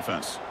for this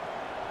offense?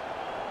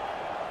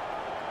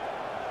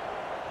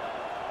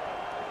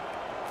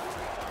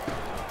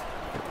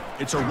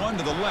 It's a run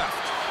to the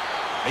left.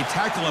 They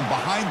tackle him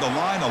behind the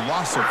line, a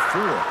loss of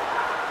 4.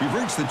 We've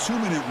reached the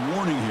 2-minute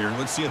warning here.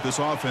 Let's see if this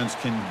offense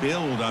can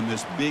build on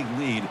this big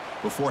lead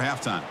before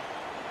halftime.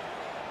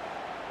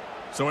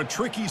 So a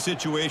tricky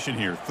situation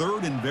here.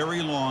 3rd and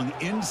very long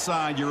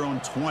inside your own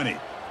 20.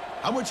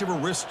 How much of a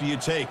risk do you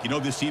take? You know,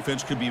 this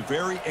defense could be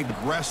very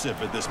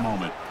aggressive at this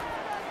moment.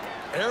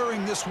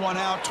 Airing this one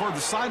out toward the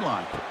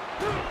sideline.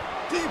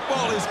 Deep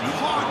ball is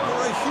caught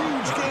for a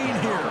huge gain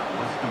here.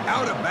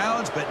 Out of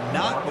bounds, but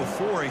not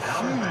before a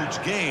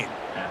huge gain.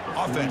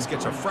 Offense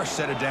gets a fresh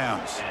set of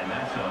downs.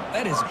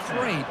 That is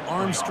great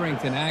arm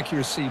strength and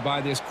accuracy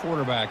by this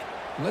quarterback.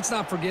 Let's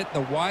not forget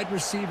the wide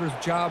receiver's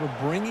job of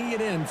bringing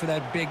it in for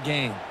that big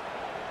gain.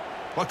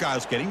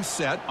 Buckeyes getting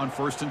set on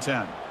 1st and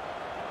 10.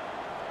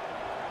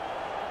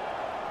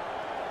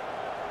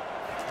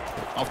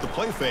 Off the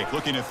play fake,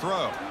 looking to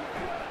throw.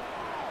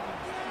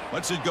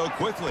 Lets it go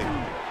quickly.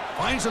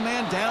 Finds a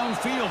man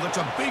downfield. It's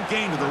a big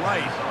gain to the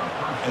right.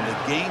 And the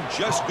gain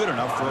just good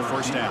enough for a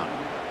first down.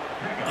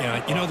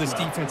 Yeah, you know this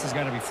defense has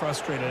got to be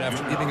frustrated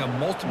after giving them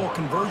multiple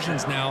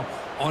conversions now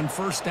on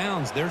first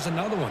downs. There's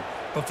another one.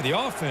 But for the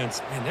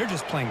offense, man, they're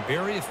just playing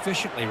very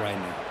efficiently right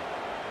now.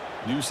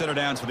 New set of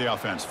downs for the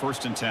offense.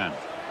 1st and 10.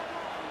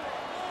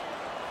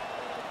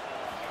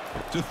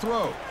 To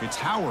throw, it's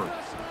Howard.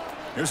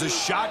 There's a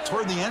shot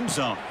toward the end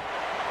zone.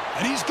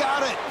 And he's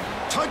got it.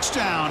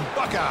 Touchdown,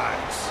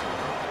 Buckeyes.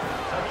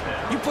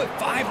 You put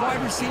 5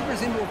 wide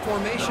receivers into a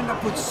formation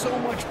that puts so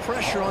much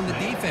pressure on the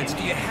defense.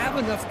 Do you have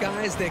enough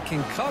guys that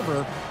can cover?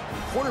 The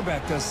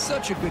quarterback does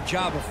such a good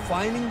job of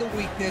finding the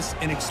weakness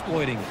and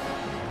exploiting it.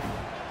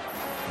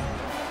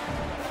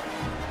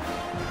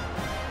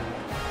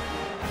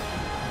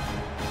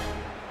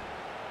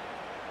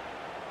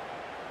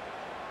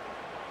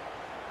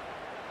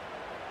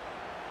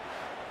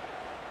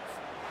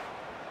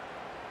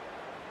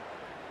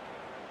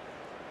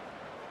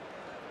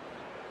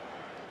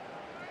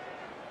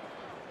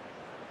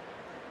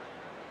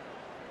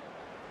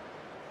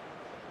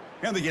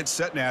 And they get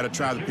set now to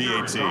try the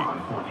PAT.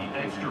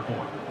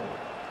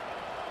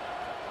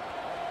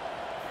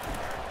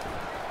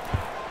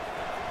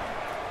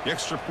 The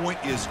extra point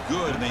is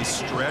good, and they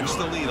stretch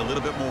the lead a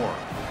little bit more.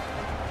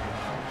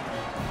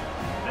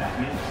 That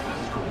makes the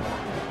score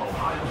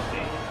Ohio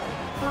State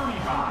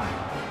 35,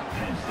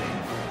 Penn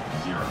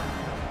State 0.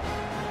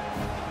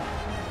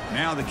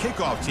 Now the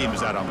kickoff team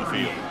is out on the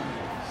field.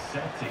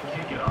 Set to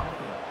kick it off.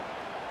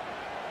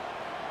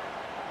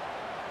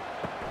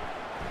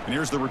 And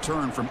here's the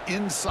return from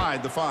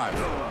inside the 5.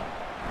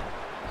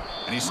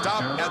 And he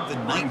stopped at the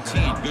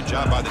 19. Good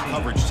job by the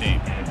coverage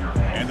team.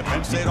 And the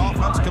Penn State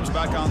offense comes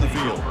back on the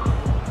field.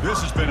 This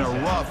has been a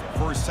rough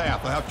first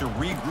half. They'll have to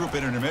regroup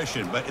at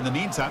intermission. But in the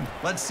meantime,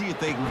 let's see if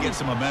they can get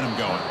some momentum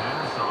going.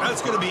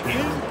 That's going to be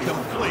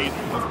incomplete.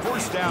 A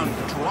first down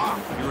drop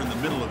here in the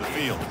middle of the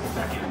field.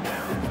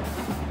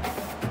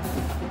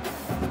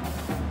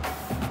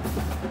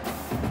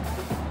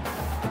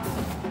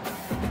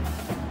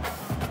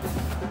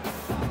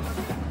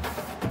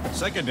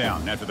 Second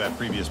down after that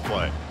previous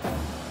play.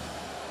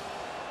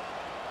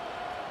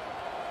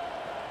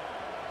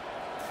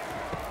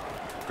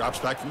 Drops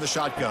back from the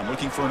shotgun,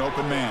 looking for an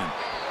open man.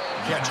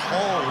 Catch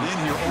hauled in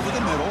here over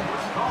the middle.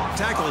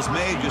 Tackle is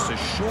made, just a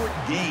short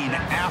gain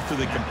after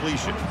the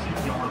completion.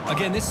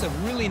 Again, this is a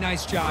really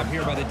nice job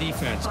here by the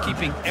defense,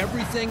 keeping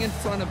everything in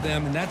front of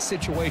them in that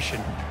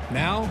situation.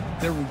 Now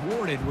they're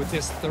rewarded with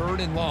this 3rd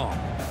and long.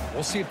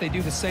 We'll see if they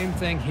do the same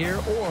thing here,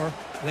 or are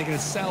they going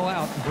to sell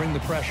out and bring the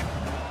pressure.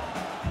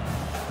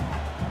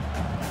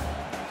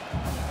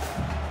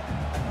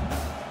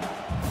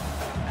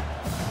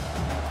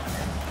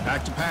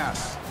 Back to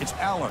pass. It's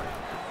Allen.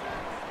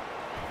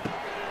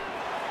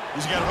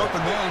 He's got an open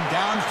man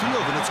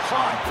downfield, and it's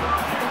caught.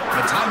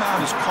 A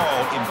timeout is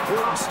called.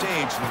 Important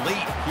stage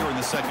late here in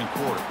the second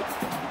quarter.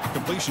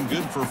 Completion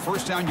good for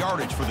first down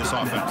yardage for this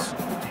offense.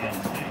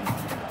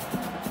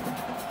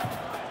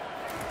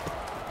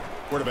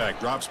 Quarterback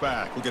drops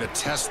back. We're going to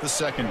test the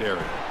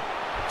secondary.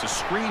 It's a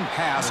screen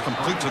pass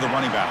complete to the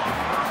running back.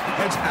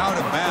 Heads out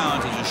of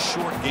bounds as a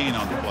short gain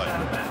on the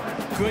play.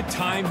 Good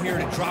time here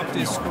to drop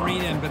this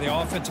screen in by the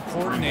offensive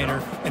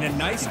coordinator, and a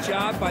nice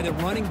job by the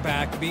running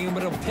back being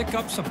able to pick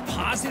up some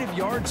positive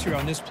yards here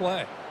on this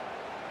play.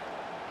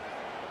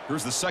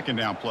 Here's the second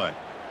down play.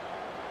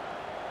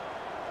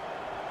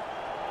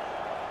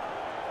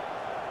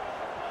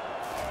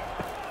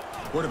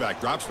 Quarterback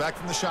drops back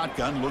from the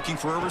shotgun, looking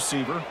for a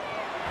receiver.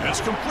 And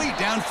it's complete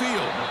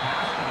downfield.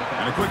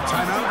 And a quick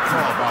timeout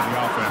call by the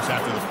offense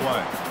after the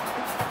play.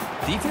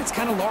 Defense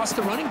kind of lost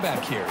the running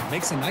back here.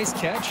 Makes a nice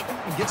catch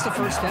and gets the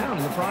first down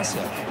in the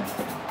process.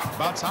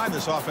 About time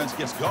this offense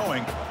gets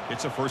going.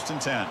 It's a 1st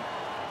and 10.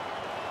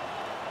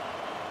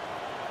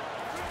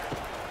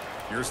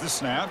 Here's the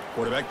snap.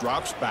 Quarterback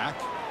drops back.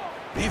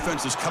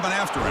 Defense is coming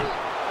after him.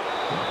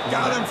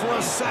 Got him for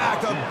a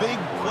sack. A big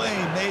play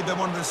made by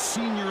one of the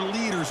senior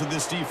leaders of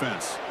this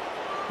defense.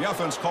 The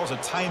offense calls a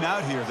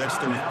timeout here. That's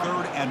their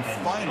third and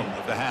final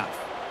of the half.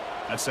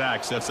 That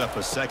sack sets up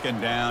a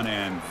second down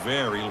and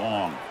very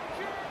long.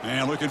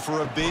 And looking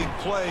for a big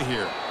play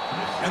here.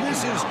 And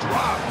this is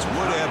dropped.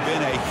 Would have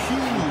been a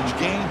huge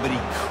gain, but he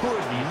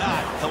could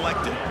not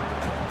collect it.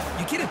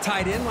 You get a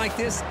tight end like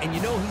this, and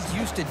you know he's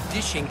used to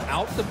dishing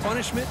out the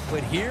punishment,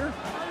 but here,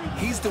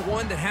 he's the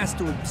one that has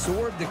to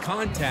absorb the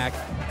contact,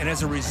 and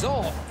as a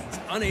result, he's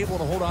unable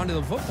to hold on to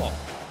the football.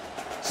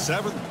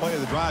 Seventh play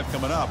of the drive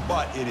coming up,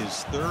 but it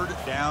is third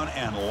down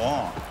and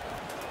long.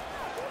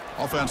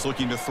 Offense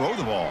looking to throw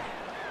the ball.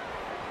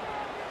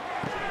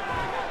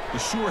 The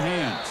sure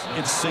hands.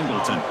 It's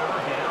Singleton.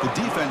 The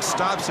defense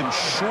stops him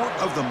short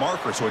of the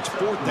marker, so it's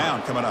fourth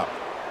down coming up.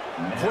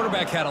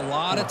 Quarterback had a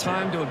lot of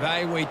time to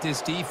evaluate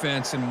this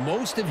defense, and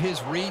most of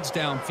his reads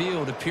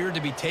downfield appeared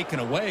to be taken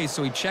away,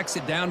 so he checks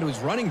it down to his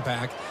running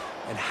back.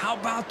 And how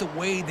about the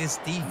way this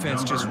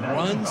defense just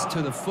runs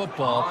to the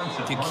football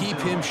to keep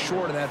him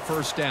short of that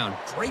first down?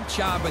 Great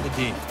job by the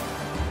D.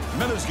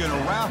 Minna's going to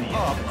wrap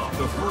up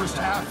the first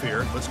half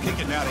here. Let's kick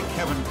it now to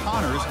Kevin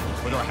Connors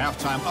with our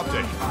halftime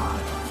update.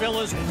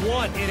 Fellas,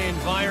 what an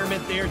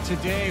environment there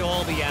today.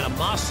 All the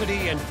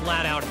animosity and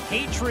flat-out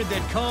hatred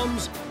that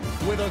comes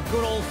with a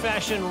good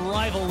old-fashioned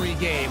rivalry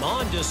game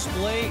on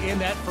display in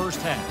that first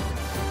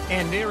half.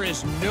 And there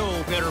is no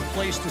better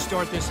place to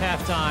start this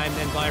halftime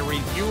than by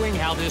reviewing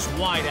how this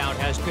wideout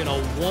has been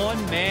a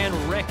one-man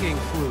wrecking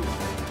crew.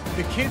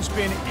 The kid's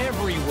been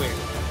everywhere.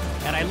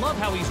 And I love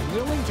how he's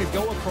willing to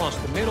go across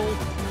the middle,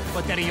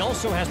 but that he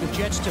also has the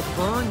jets to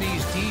burn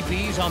these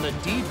DBs on the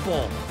deep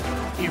ball.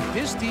 If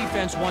this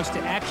defense wants to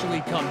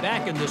actually come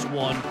back in this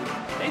one,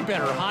 they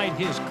better hide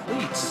his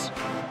cleats.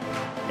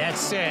 That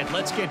said,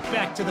 let's get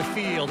back to the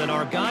field and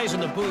our guys in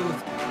the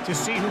booth to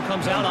see who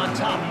comes out on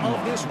top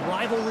of this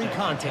rivalry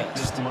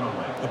contest.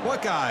 The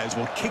Buckeyes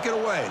will kick it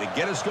away to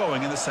get us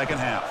going in the second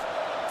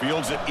half.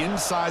 Fields it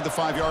inside the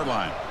 5-yard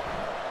line.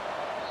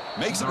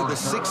 Makes it to the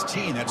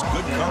 16. That's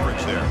good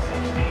coverage there.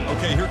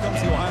 Okay, here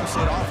comes the Ohio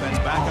State offense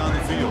back on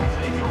the field.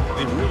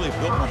 They've really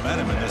built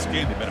momentum in this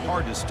game. They've been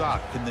hard to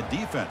stop. Can the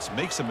defense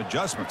make some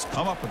adjustments,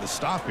 come up with a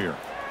stop here?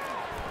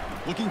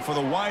 Looking for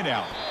the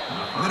wideout.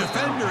 The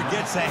defender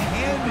gets a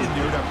hand in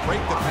there to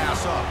break the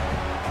pass up.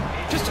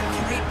 Just a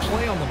great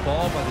play on the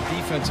ball by the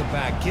defensive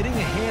back, getting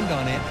a hand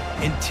on it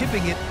and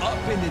tipping it up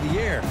into the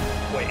air.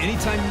 Boy,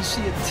 anytime you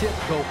see a tip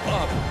go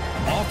up,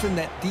 often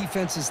that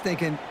defense is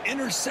thinking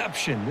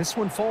interception. This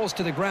one falls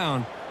to the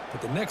ground, but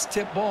the next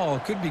tip ball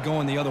could be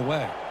going the other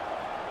way.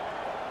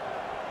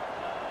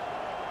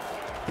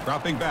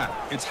 Dropping back,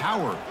 it's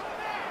Howard.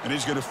 And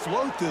he's going to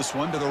float this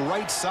one to the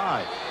right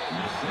side.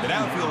 The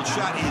downfield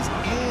shot is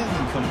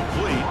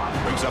incomplete.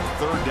 Brings up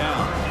third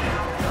down.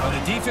 Well,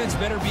 the defense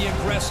better be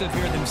aggressive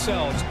here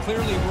themselves.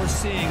 Clearly, we're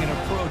seeing an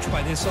approach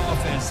by this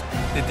offense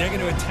that they're going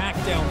to attack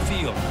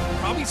downfield.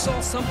 Probably saw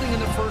something in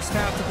the first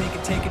half that they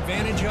could take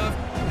advantage of.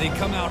 They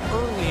come out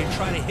early and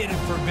try to hit it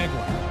for a big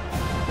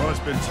one. Well, it's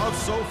been tough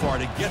so far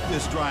to get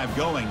this drive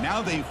going.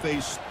 Now they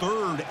face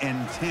 3rd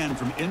and 10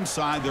 from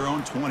inside their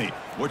own 20.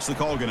 What's the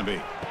call going to be?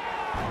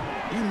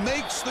 He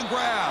makes the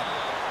grab.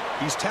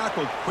 He's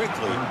tackled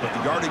quickly, but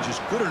the yardage is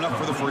good enough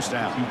for the first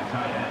down.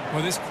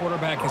 Well, this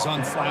quarterback is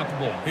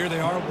unflappable. Here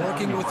they are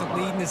working with the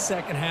lead in the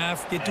second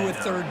half. Get to a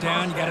third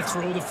down. You got to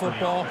throw the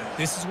football.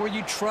 This is where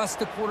you trust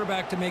the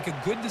quarterback to make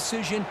a good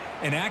decision,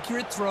 an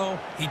accurate throw.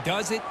 He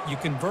does it, you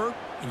convert,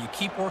 and you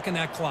keep working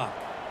that clock.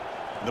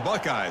 The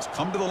Buckeyes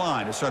come to the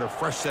line to start a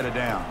fresh set of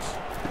downs.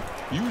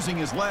 Using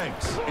his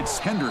legs, it's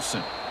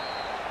Henderson.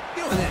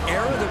 You know, in the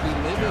era that we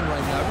live in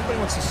right now, everybody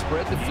wants to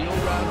spread the field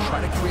around,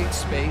 try to create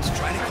space,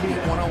 try to create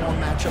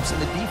one-on-one matchups,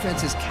 and the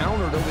defense is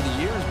countered over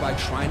the years by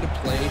trying to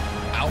play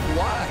out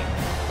wide.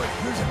 But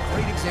here's a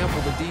great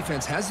example. The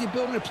defense has the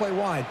ability to play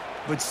wide,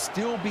 but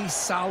still be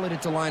solid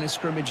at the line of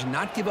scrimmage and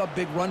not give up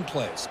big run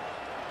plays.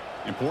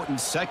 Important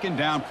second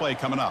down play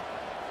coming up.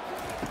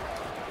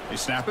 They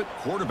snap it.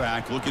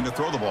 Quarterback looking to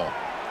throw the ball.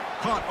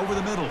 Caught over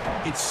the middle.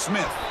 It's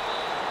Smith.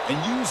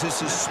 And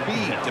uses his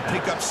speed to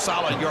pick up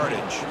solid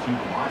yardage.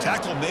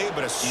 Tackle made,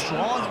 but a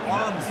strong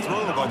arm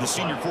throw by the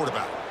senior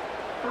quarterback.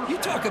 You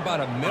talk about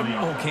a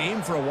memorable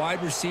game for a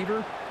wide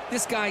receiver.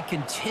 This guy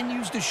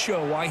continues to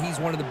show why he's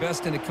one of the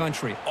best in the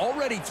country.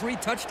 Already 3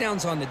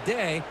 touchdowns on the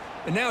day,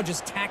 and now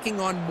just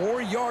tacking on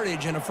more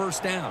yardage and a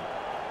first down.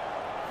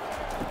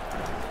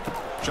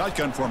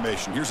 Shotgun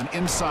formation. Here's an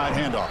inside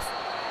handoff.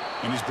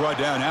 And he's brought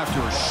down after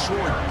a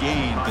short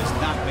gain. Does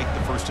not make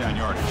the first down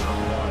yardage.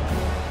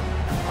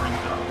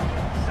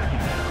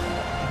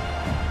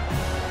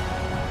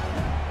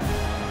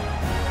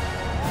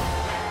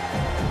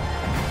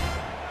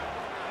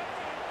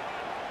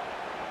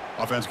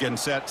 Offense getting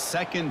set.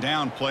 Second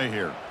down play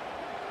here.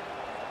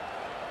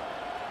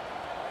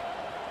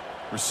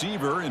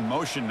 Receiver in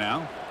motion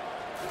now.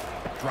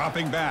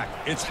 Dropping back.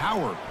 It's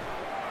Howard.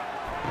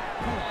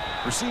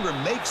 Receiver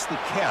makes the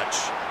catch.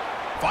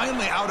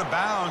 Finally out of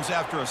bounds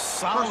after a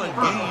solid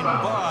gain,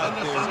 but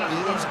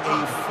there is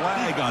a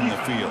flag on the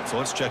field. So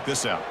let's check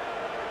this out.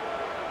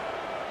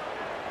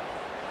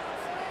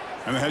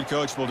 And the head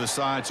coach will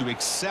decide to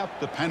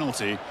accept the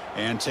penalty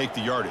and take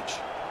the yardage.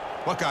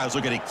 Buckeyes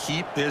looking to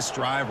keep this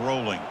drive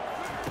rolling.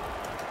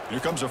 Here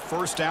comes a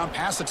first down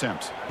pass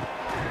attempt.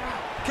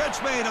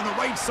 Catch made on the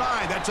right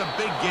side. That's a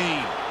big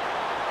gain.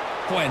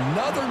 Boy,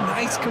 another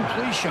nice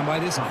completion by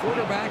this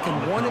quarterback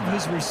and one of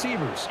his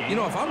receivers. You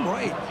know, if I'm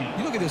right,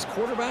 you look at this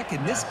quarterback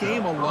in this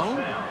game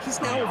alone,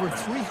 he's now over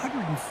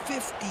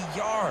 350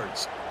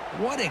 yards.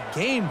 What a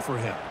game for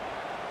him.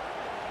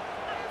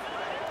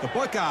 The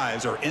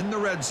Buckeyes are in the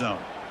red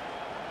zone.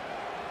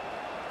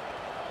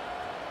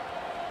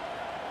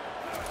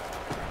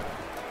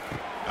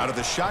 Out of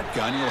the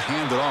shotgun, he'll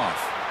hand it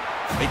off.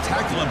 They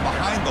tackle him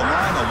behind the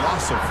line, a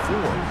loss of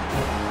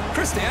 4.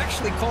 Chris, they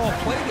actually call a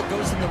play that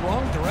goes in the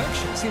wrong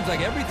direction. Seems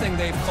like everything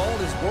they've called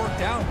is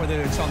worked out,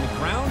 whether it's on the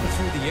ground or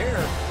through the air.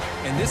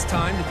 And this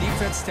time, the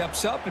defense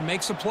steps up and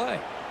makes a play.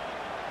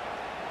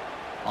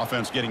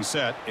 Offense getting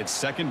set. It's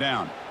second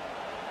down.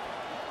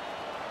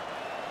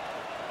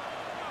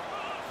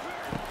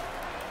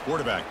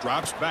 Quarterback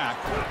drops back.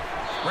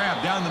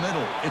 Grab down the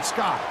middle. It's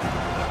Scott.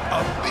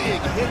 A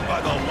big hit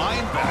by the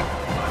linebacker.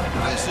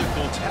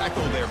 Physical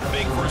tackle there.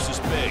 Big versus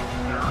big.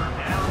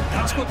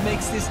 That's what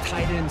makes this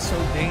tight end so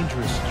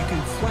dangerous. You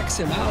can flex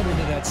him out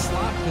into that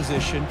slot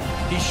position.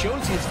 He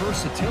shows his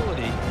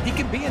versatility. He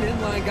can be an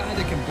inline guy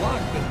that can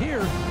block, but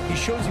here he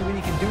shows you what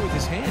he can do with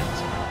his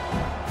hands.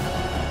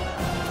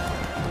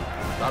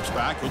 Drops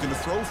back, looking to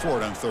throw for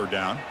it on third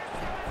down.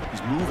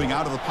 He's moving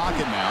out of the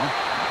pocket now.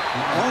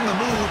 On the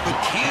move, but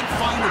can't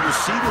find a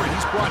receiver, and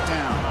he's brought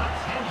down.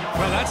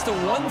 Well, that's the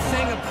one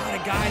thing about a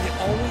guy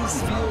that always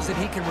feels that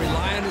he can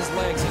rely on his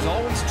legs. He's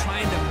always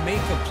trying to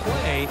make a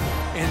play,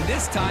 and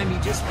this time he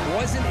just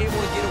wasn't able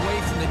to get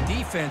away from the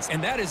defense,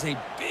 and that is a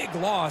big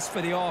loss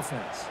for the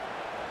offense.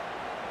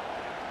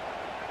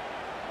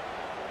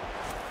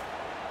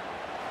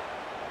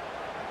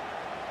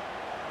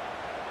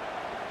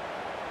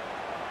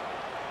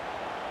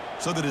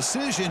 So the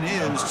decision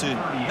is to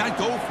not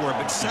go for it,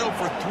 but settle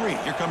for 3.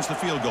 Here comes the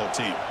field goal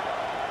team.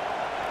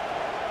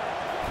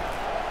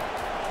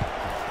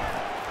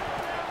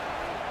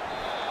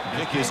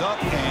 Kick is up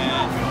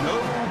and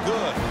no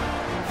good.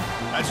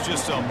 That's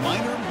just a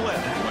minor blip.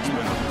 It's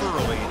been a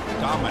thoroughly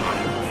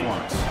dominating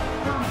performance.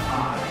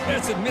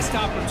 It's a missed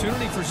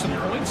opportunity for some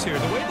points here.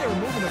 The way they were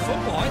moving the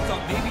football, I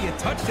thought maybe a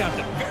touchdown at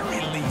the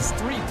very least,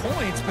 3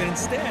 points, but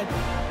instead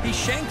he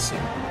shanks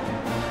it.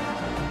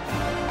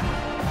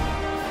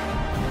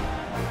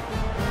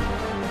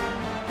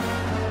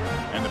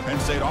 Penn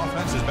State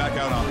offense is back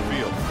out on the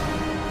field.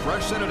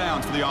 Fresh set of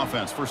downs for the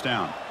offense. First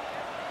down.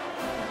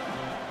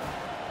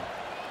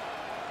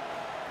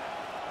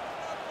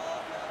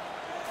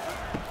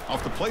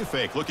 Off the play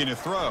fake, looking to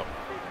throw.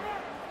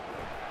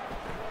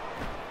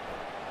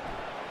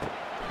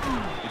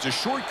 It's a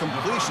short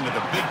completion to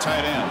the big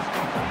tight end.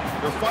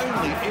 They're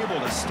finally able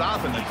to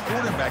stop, and the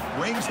quarterback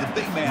brings the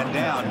big man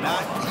down.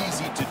 Not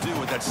easy to do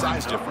with that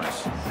size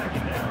difference.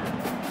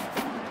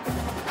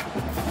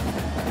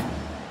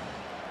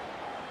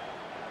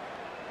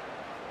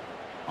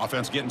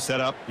 Offense getting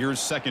set up. Here's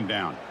second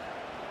down.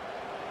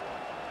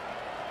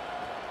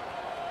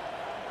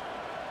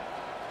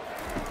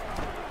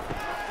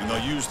 And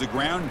they'll use the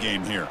ground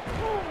game here.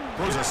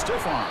 Throws a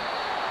stiff arm.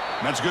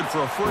 That's good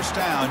for a first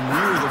down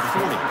near the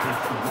 40.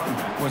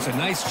 Well, it's a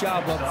nice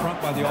job up front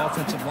by the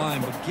offensive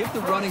line, but give the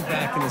running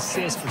back an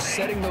assist for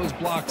setting those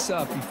blocks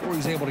up before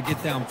he's able to get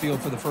downfield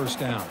for the first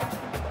down.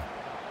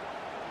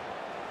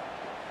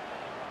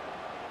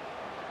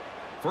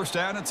 First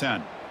down at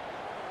 10.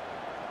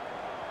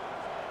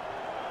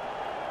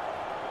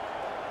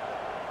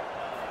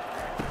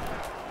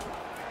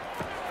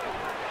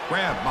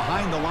 Grab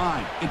behind the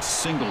line. It's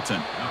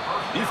Singleton.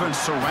 Defense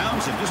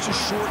surrounds him. Just a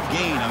short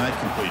gain on that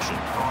completion.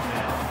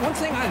 One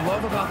thing I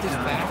love about this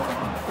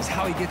back is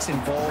how he gets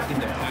involved in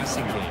the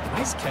passing game.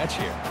 Nice catch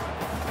here.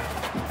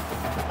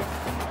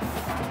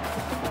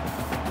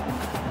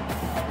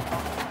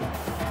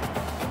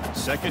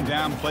 Second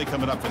down play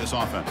coming up for this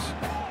offense.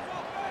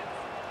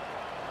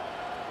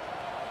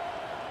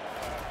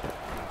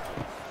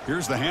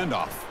 Here's the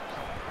handoff.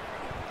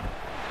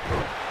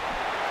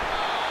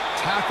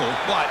 Tackle,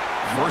 but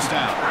first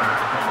down.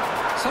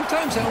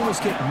 Sometimes I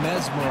almost get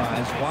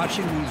mesmerized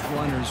watching these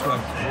runners who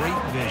have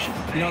great vision.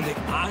 You know, the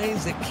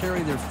eyes that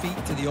carry their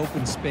feet to the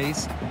open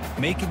space,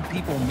 making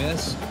people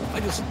miss. I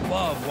just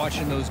love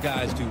watching those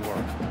guys do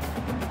work.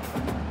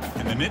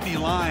 And the Nittany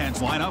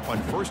Lions line up on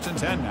 1st and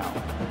 10 now.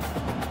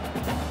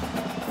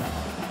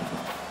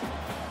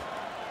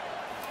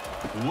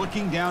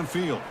 Looking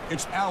downfield,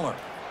 it's Aller.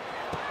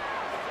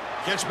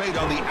 Catch made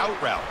on the out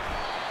route.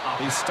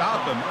 They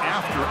stop him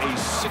after a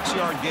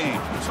 6-yard gain,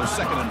 so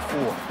 2nd and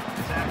 4.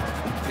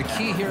 The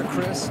key here,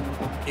 Chris,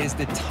 is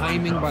the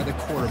timing by the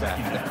quarterback.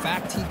 The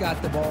fact he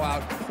got the ball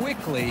out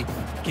quickly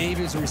gave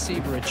his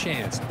receiver a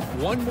chance.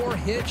 One more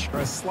hitch or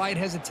a slight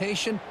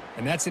hesitation,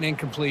 and that's an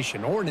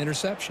incompletion or an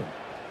interception.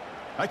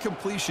 That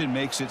completion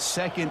makes it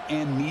 2nd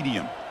and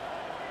medium.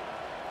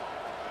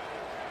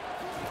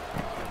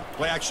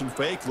 Play action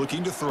fake,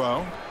 looking to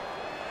throw.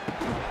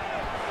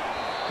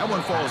 That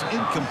one falls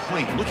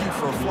incomplete. Looking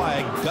for a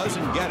flag,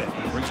 doesn't get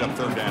it. Brings up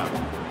third down.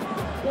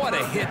 What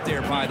a hit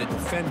there by the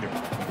defender.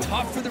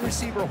 Tough for the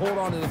receiver to hold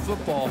on to the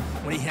football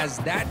when he has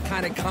that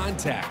kind of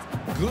contact.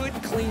 Good,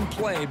 clean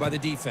play by the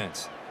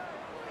defense.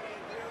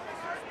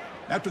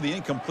 After the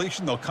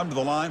incompletion, they'll come to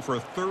the line for a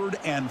 3rd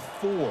and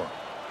 4.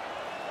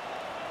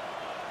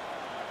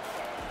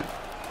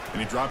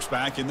 And he drops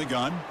back in the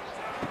gun.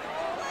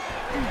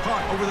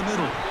 Caught over the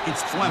middle.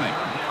 It's Fleming.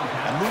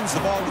 And moves the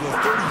ball to the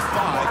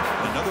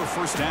 35. Another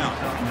first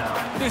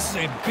down. This is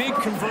a big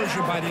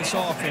conversion by this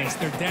offense.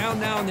 They're down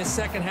now in the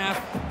second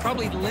half.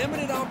 Probably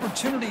limited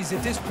opportunities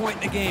at this point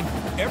in the game.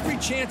 Every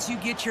chance you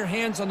get your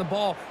hands on the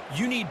ball,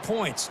 you need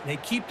points. They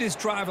keep this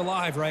drive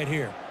alive right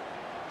here.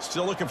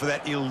 Still looking for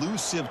that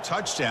elusive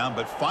touchdown,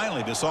 but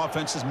finally this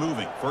offense is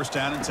moving. First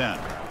down and 10.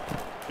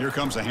 Here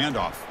comes a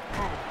handoff.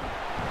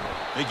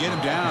 They get him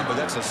down, but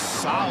that's a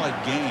solid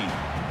gain.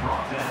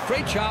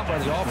 Great job by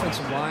the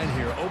offensive line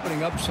here,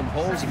 opening up some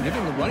holes and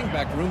giving the running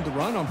back room to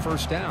run on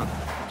first down.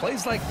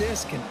 Plays like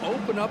this can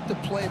open up the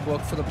playbook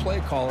for the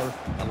play caller,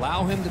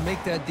 allow him to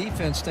make that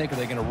defense think, are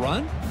they going to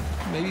run?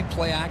 Maybe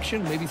play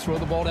action, maybe throw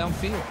the ball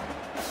downfield.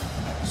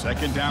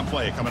 Second down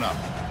play coming up.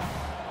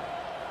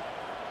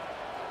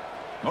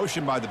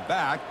 Motion by the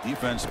back.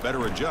 Defense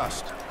better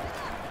adjust.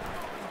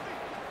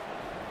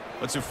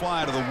 Lets it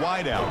fly to the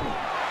wideout.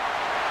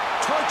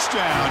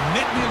 Touchdown,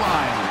 Nittany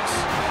Lions.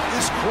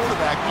 This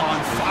quarterback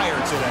on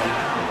fire today.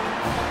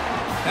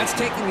 That's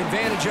taking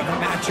advantage of a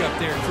matchup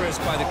there, Chris,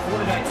 by the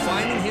quarterback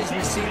finding his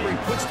receiver. He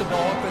puts the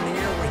ball up in the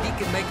air where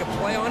he can make a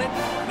play on it.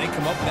 They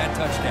come up with that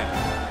touchdown.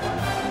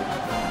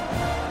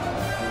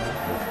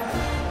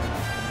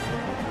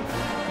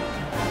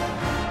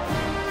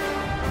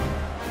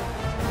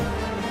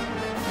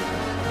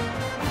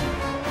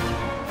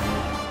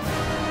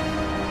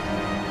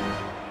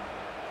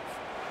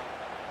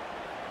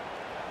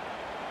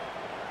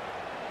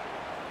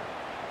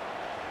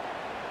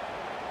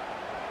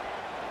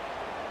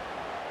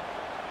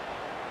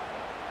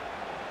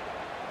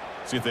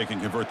 See if they can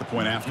convert the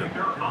point after.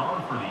 Kicker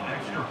on for the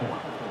extra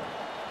point.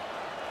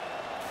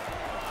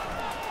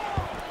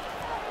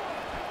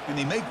 And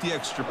they make the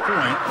extra point.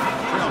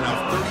 Trail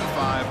now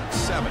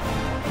 35-7.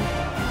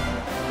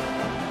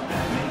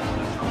 That makes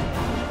the score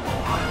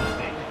Ohio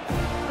State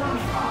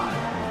 35,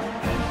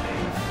 Penn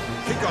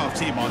State. Kickoff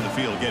team on the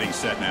field getting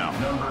set now.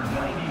 Number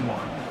 91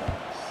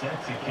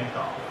 set to kick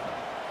off.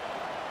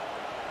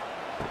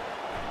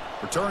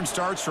 Return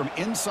starts from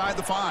inside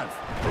the 5.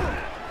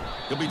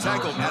 He'll be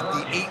tackled at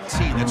the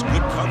 18. That's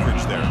good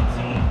coverage there.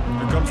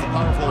 Here comes the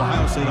powerful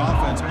Ohio State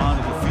offense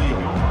onto the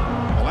field.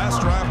 The last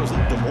drive was a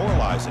little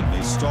demoralizing.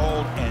 They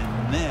stalled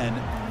and then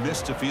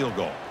missed a field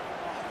goal.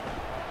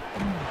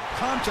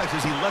 Contact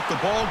as he let the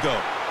ball go.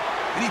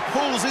 And he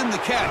pulls in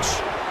the catch.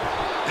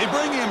 They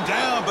bring him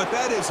down, but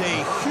that is a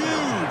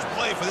huge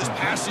play for this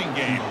passing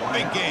game.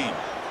 Big gain.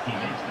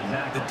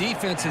 The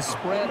defense is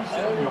spread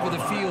all over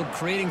the field,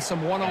 creating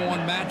some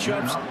one-on-one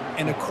matchups,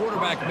 and the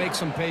quarterback makes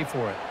them pay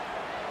for it.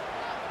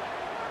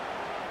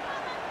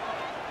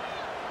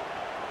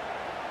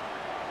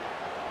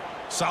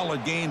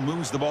 Solid gain,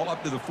 moves the ball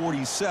up to the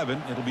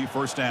 47. It'll be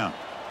first down.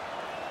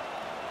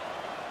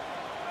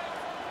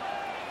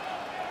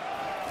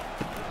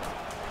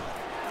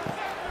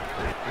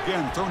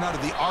 Again, thrown out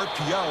of the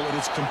RPO, and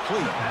it's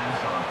complete.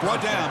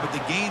 Brought down, but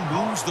the gain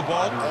moves the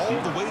ball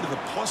all the way to the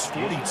plus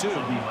 42.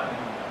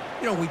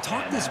 You know, we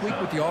talked this week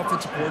with the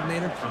offensive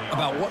coordinator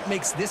about what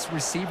makes this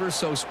receiver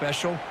so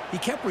special. He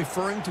kept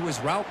referring to his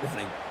route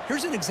running.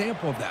 Here's an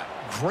example of that.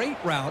 Great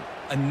route,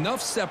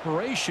 enough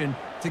separation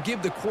to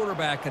give the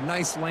quarterback a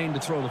nice lane to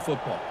throw the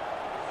football.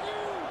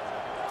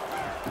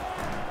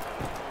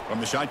 From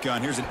the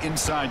shotgun, here's an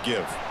inside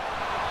give.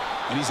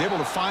 And he's able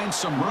to find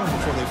some room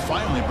before they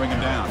finally bring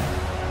him down.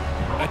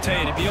 I tell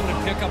you, to be able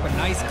to pick up a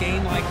nice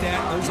gain like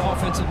that, those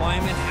offensive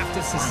linemen have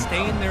to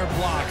sustain their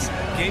blocks.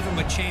 Gave him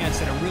a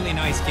chance at a really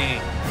nice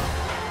gain.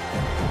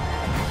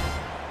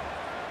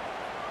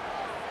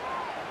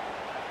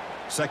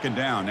 Second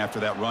down after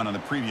that run on the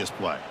previous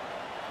play.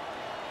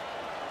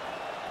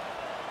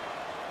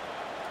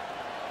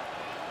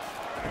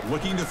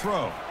 Looking to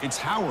throw. It's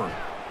Howard.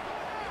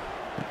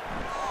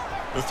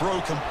 The throw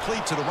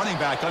complete to the running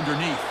back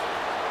underneath.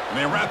 And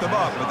they wrap him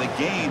up, but the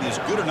gain is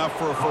good enough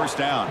for a first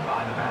down.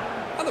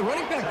 Well, the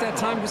running back that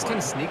time just kind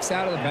of sneaks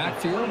out of the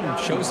backfield and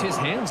shows his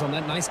hands on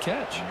that nice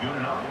catch. Good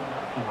enough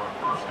for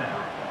a first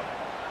down.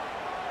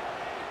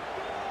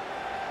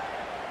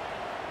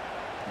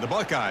 The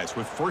Buckeyes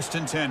with first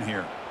and 10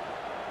 here.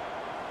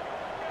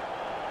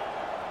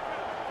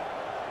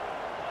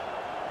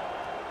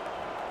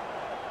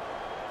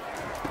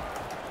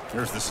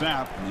 Here's the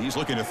snap, and he's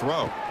looking to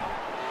throw.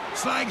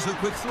 Snags the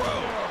quick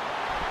throw.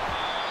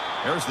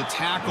 There's the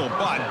tackle,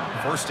 but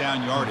first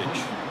down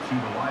yardage.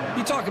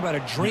 You talk about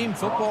a dream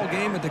football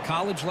game at the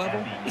college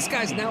level. This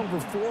guy's now over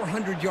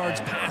 400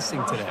 yards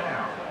passing today.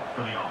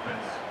 For the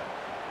offense.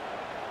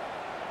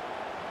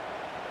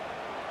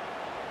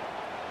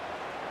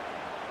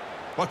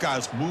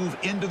 Buckeyes move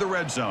into the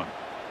red zone.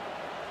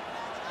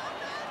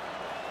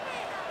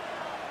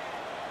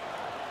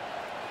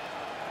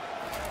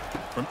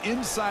 From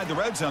inside the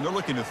red zone, they're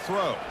looking to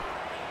throw.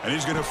 And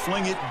he's going to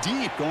fling it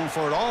deep, going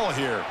for it all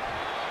here.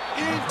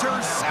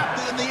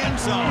 Intercepted in the end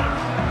zone.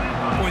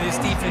 Boy, this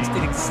defense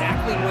did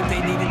exactly what they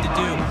needed to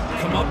do.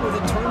 Come up with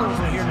a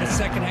turnover here in the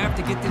second half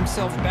to get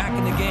themselves back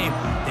in the game.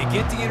 They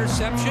get the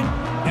interception.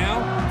 Now,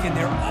 can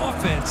their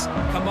offense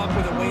come up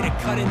with a way to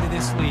cut into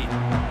this lead?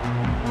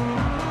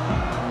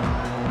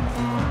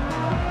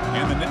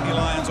 And the Nittany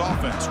Lions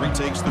offense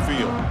retakes the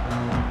field.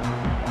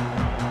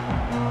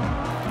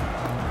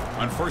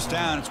 On first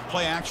down, it's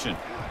play action.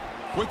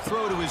 Quick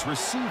throw to his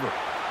receiver.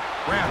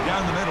 Grab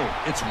down the middle.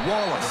 It's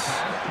Wallace.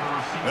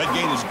 That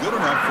gain is good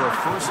enough for a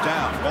first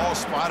down. Ball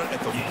spotted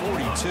at the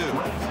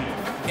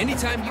 42.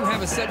 Anytime you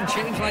have a sudden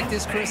change like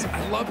this, Chris,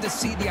 I love to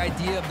see the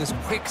idea of this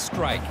quick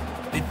strike.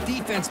 The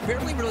defense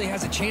barely really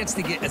has a chance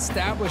to get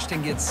established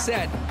and get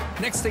set.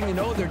 Next thing you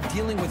know, they're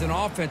dealing with an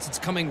offense that's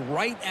coming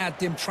right at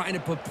them, trying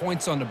to put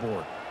points on the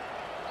board.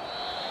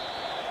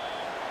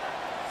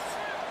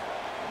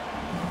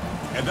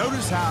 And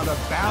notice how the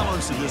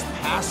balance of this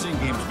passing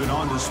game has been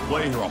on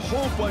display here. A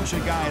whole bunch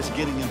of guys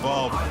getting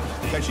involved,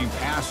 catching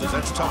passes.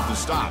 That's tough to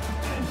stop.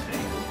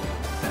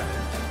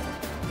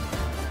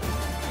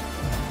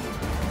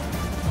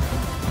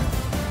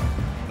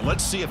 And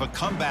let's see if a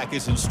comeback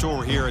is in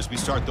store here as we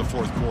start the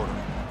fourth quarter.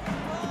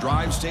 The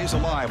drive stays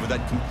alive with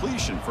that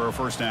completion for a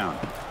first down.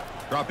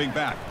 Dropping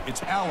back,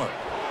 it's Aller.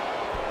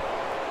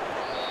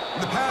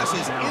 The pass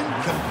is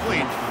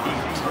incomplete.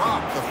 He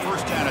dropped the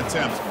first down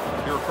attempt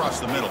here across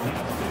the middle.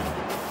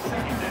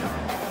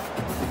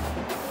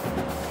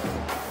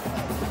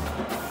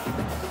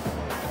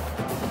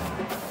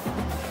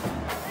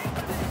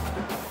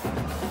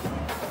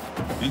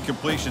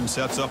 Incompletion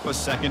sets up a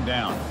second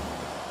down.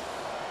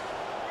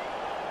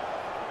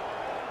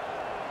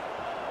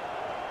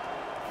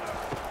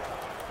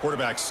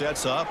 Quarterback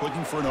sets up,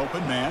 looking for an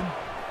open man.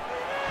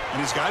 And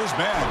he's got his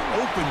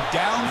man open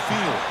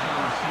downfield.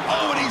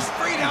 Oh, and he's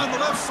free down the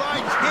left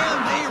side.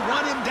 Can they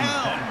run him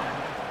down?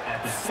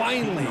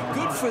 Finally,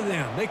 good for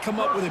them. They come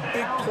up with a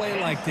big play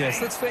like this.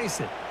 Let's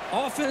face it,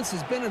 offense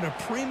has been at a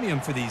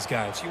premium for these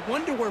guys. You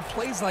wonder where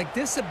plays like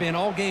this have been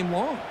all game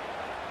long.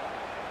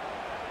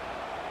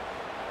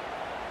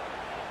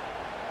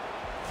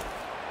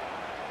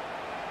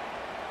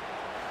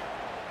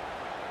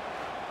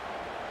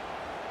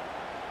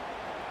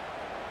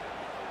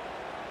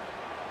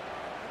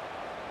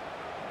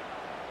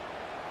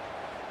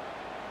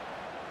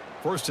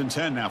 First and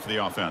 10 now for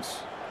the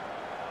offense.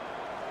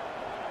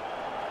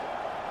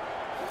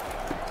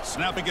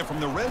 Snapping it from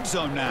the red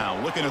zone now.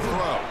 Looking to throw.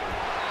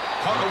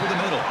 Caught over the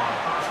middle.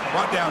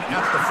 Brought down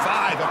at the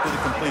 5 after the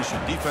completion.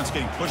 Defense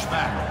getting pushed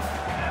back.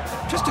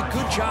 Just a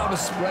good job of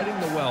spreading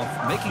the wealth,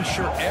 making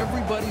sure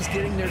everybody's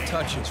getting their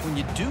touches. When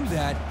you do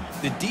that,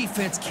 the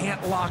defense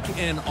can't lock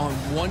in on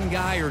one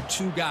guy or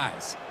two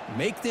guys.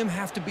 Make them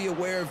have to be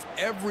aware of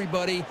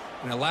everybody,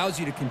 and allows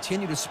you to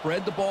continue to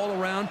spread the ball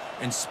around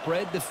and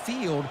spread the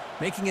field,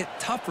 making it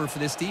tougher for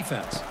this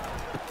defense.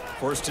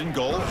 First and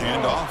goal,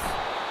 handoff.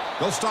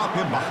 They'll stop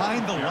him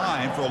behind the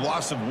line for a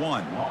loss of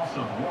 1.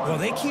 Well,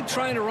 they keep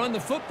trying to run the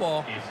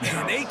football,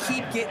 and they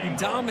keep getting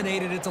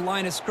dominated at the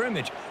line of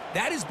scrimmage.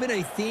 That has been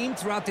a theme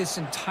throughout this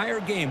entire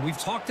game. We've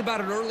talked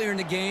about it earlier in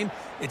the game.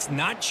 It's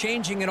not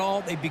changing at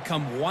all. They've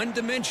become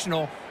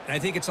one-dimensional, and I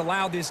think it's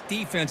allowed this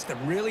defense to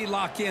really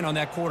lock in on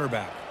that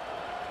quarterback.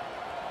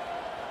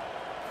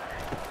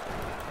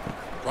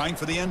 Trying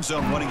for the end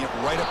zone, running it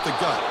right up the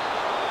gut.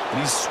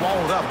 And he's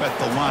swallowed up at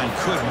the line.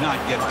 Could not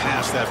get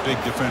past that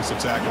big defensive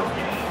tackle.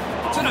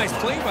 It's a nice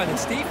play by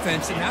this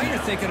defense, and now you're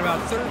thinking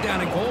about third down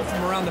and goal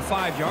from around the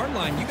 5-yard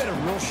line. You got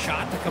a real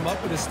shot to come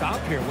up with a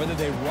stop here. Whether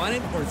they run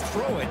it or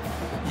throw it,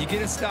 you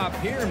get a stop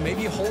here and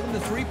maybe hold them to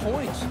 3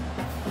 points.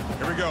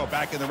 Here we go,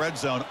 back in the red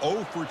zone.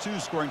 0 for 2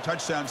 scoring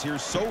touchdowns here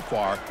so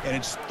far, and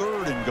it's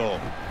third and goal.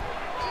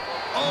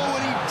 Oh,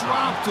 and he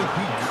dropped it.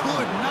 He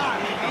could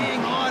not hang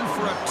on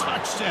for a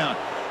touchdown.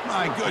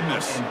 My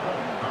goodness.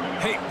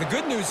 Hey, the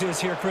good news is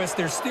here, Chris,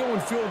 they're still in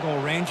field goal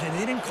range, and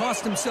they didn't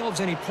cost themselves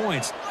any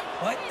points.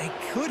 But they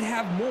could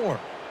have more.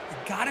 You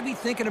got to be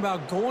thinking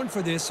about going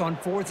for this on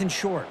 4th and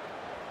short.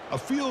 A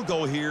field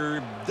goal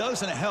here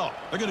doesn't help.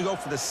 They're going to go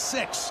for the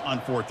 6 on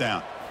 4th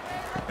down.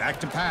 Back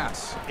to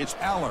pass. It's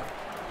Aller.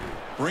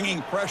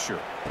 Bringing pressure.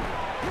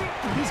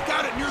 He's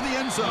got it near the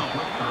end zone.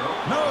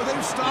 No,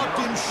 they've stopped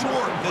him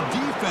short. The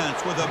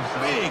defense with a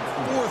big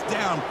 4th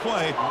down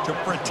play to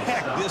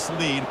protect this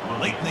lead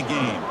late in the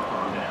game.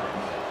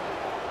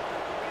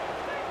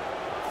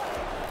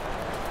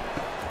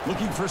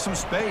 Looking for some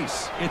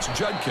space. It's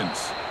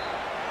Judkins.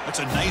 That's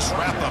a nice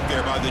wrap up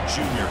there by the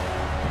junior.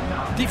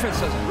 Defense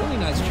does a really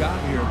nice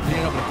job here of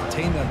being able to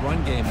contain that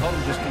run game, held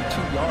him just in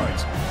 2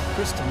 yards.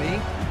 Chris, to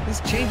me, this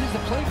changes the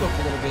playbook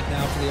a little bit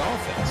now for the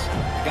offense.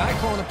 The guy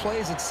calling the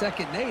plays at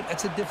 2nd and 8,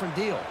 that's a different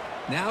deal.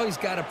 Now he's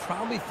got to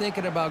probably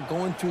thinking about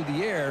going through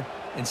the air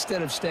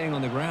instead of staying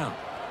on the ground.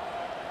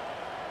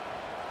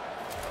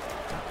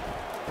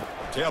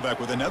 Tailback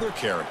with another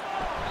carry.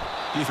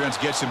 Defense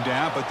gets him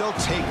down, but they'll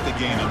take the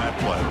gain on that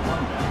play.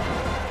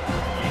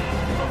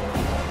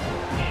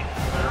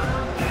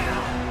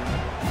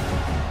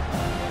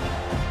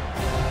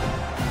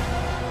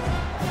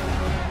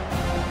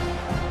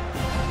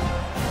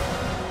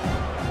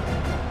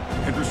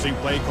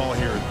 Play call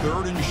here,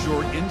 3rd and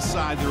short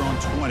inside their own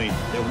 20.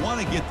 They want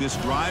to get this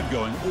drive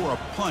going, or a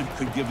punt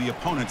could give the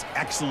opponents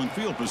excellent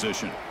field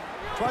position.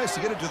 Tries to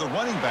get it to the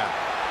running back.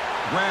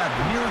 Grabbed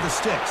near the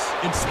sticks.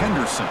 It's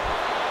Henderson.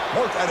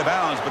 Marked out of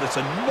bounds, but it's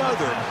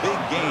another big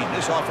gain.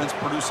 This offense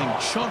producing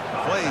chunk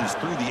plays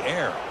through the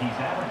air.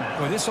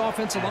 Boy, this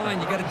offensive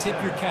line, you got to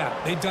tip your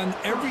cap. They've done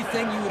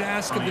everything you would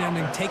ask of them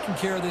in taking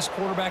care of this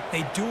quarterback.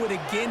 They do it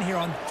again here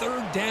on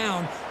 3rd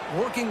down,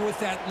 working with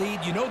that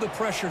lead. You know the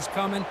pressure's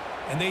coming,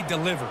 and they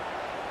deliver.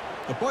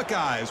 The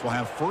Buckeyes will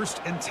have 1st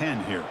and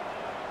 10 here.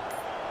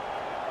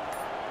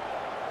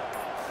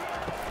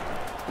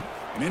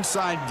 An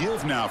inside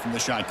deal now from the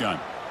shotgun.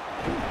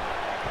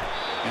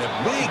 And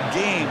a big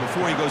gain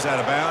before he goes out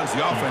of bounds.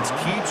 The offense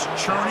keeps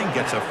churning,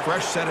 gets a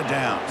fresh set of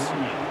downs.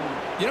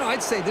 You know,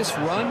 I'd say this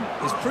run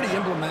is pretty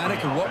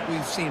emblematic of what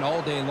we've seen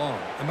all day long.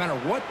 No matter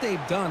what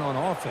they've done on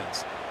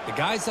offense, the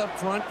guys up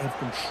front have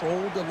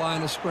controlled the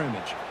line of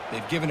scrimmage.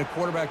 They've given the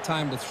quarterback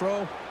time to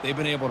throw. They've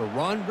been able to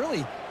run,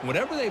 really,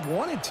 whatever they've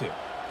wanted to.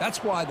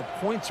 That's why the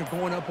points are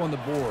going up on the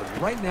board.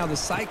 Right now, the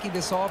psyche of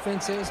this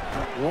offense is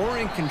we're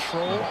in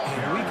control,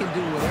 and we can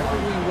do whatever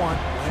we want,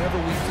 whenever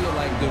we feel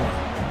like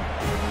doing.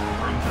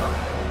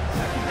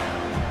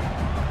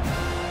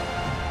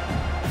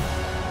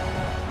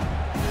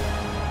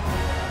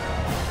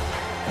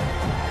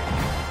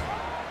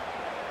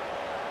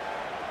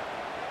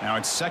 Now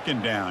it's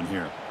 2nd down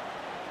here.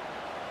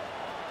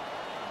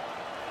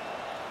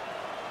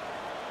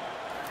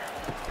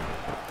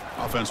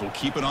 Offense will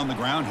keep it on the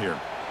ground here.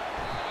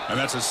 And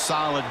that's a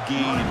solid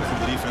gain for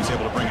the defense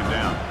able to bring him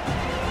down.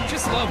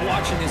 Just love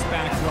watching this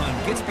back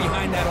run. Gets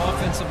behind that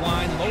offensive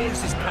line,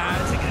 lowers his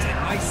pads, and gets a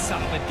nice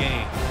solid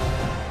gain.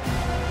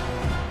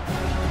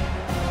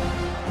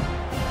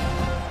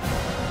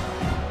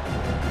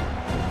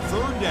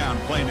 Third down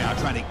play now,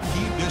 trying to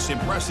keep this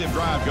impressive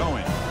drive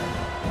going.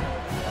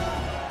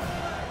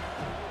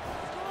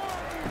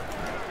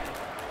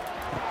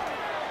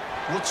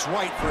 Looks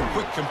right for a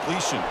quick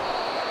completion.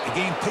 The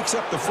game picks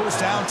up the 1st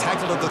down,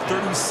 tackled at the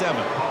 37.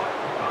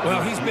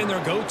 Well, he's been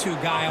their go-to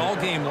guy all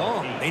game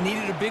long. They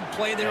needed a big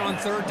play there on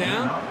 3rd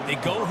down. They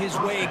go his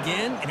way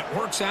again, and it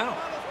works out.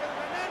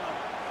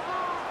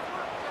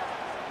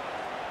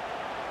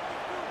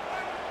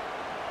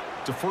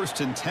 It's a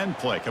 1st and 10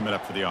 play coming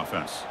up for the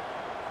offense.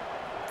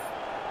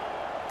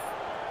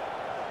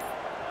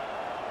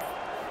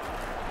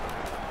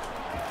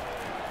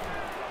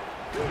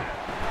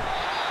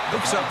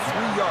 Picks up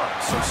 3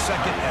 yards, so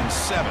 2nd and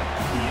 7.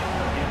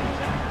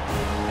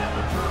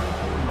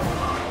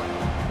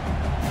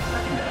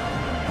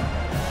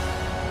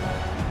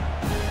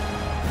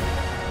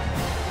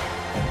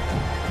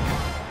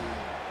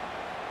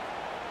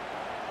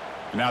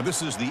 Now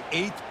this is the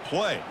 8th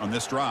play on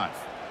this drive.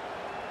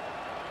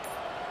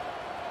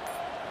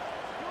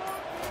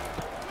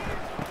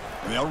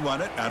 And they'll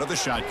run it out of the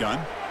shotgun.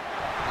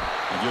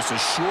 And just a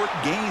short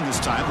gain this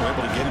time. They're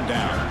able to get him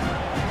down.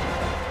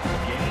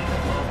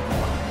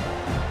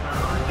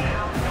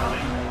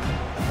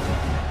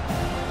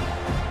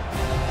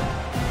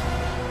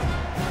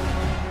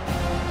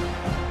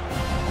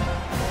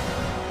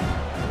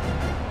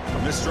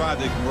 On this drive,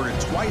 they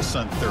converted twice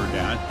on 3rd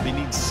down. They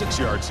need 6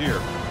 yards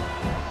here.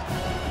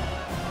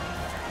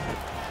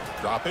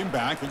 Dropping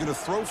back, looking to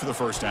throw for the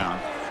 1st down.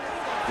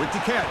 With the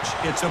catch,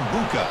 it's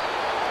Abuka.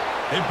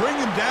 They bring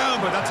him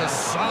down, but that's a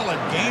solid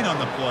gain on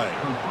the play.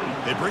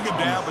 They bring him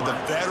down, but the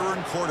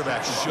veteran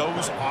quarterback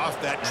shows off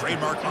that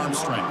trademark arm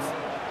strength.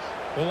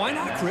 Well, why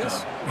not,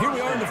 Chris? Here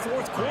we are in the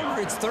 4th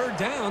quarter. It's 3rd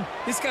down.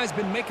 This guy's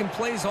been making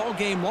plays all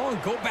game long.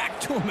 Go back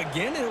to him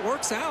again, and it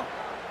works out.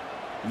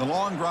 And the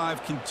long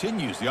drive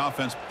continues. The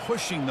offense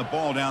pushing the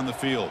ball down the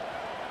field.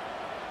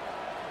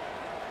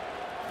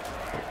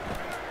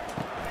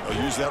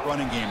 They'll use that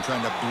running game,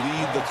 trying to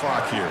bleed the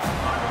clock here.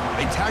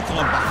 They tackle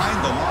him behind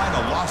the line,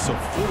 a loss of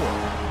 4.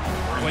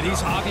 Well,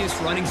 these obvious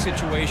running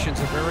situations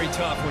are very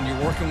tough when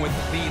you're working with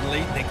the lead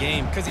late in the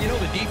game, because you know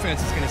the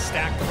defense is going to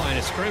stack the line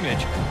of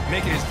scrimmage,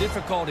 make it as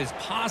difficult as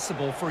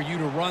possible for you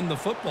to run the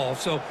football.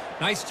 So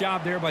nice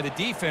job there by the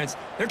defense.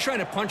 They're trying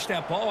to punch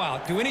that ball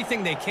out, do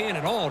anything they can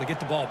at all to get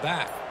the ball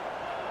back.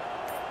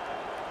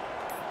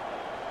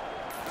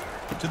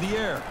 To the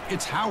air,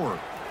 it's Howard.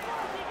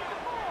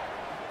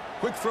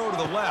 Quick throw to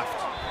the left.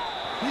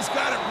 He's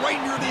got it right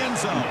near the end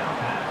zone.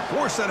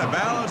 Forced out of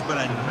bounds, but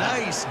a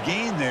nice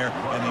gain there,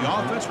 and the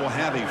offense will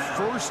have a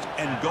 1st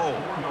and goal.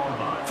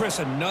 Chris,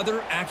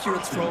 another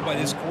accurate throw by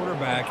this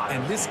quarterback,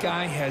 and this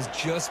guy has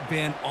just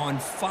been on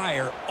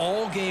fire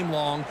all game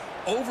long,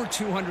 over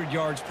 200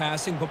 yards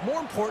passing, but more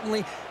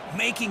importantly,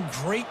 making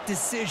great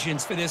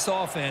decisions for this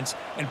offense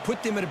and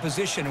put them in a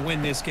position to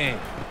win this game.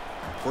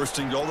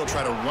 1st and goal, they'll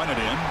try to run it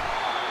in.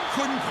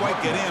 Couldn't quite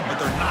get in, but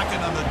they're knocking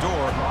on the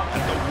door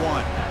at the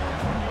 1.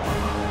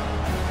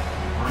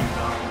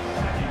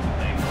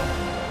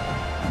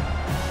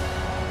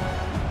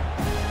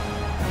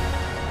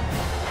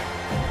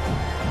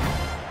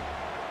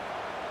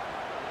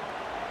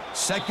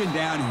 Second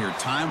down here.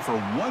 Time for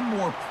one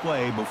more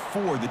play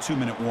before the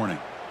 2-minute warning.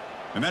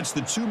 And that's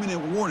the 2-minute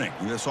warning.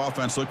 This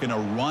offense looking to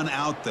run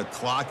out the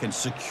clock and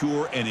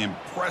secure an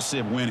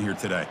impressive win here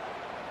today.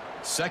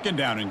 2nd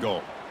down and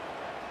goal.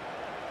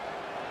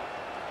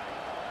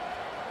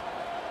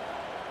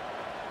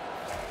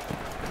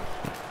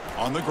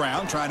 On the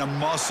ground, trying to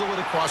muscle it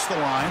across the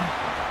line.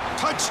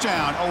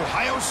 Touchdown,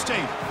 Ohio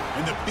State.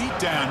 And the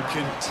beatdown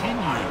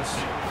continues.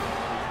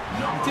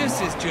 This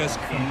is just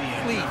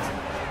complete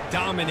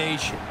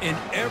domination in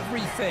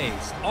every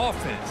phase.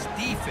 Offense,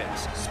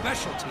 defense,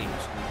 special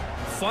teams.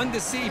 Fun to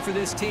see for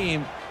this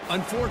team.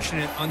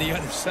 Unfortunate on the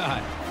other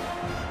side.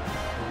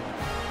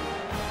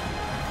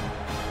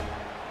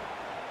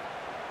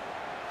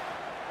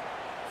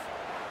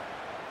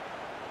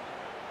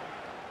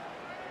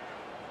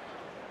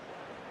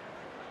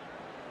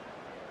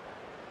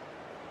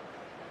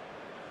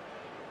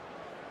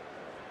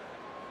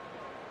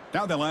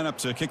 Now they line up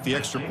to kick the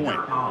extra point.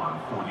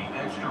 For the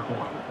extra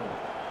point.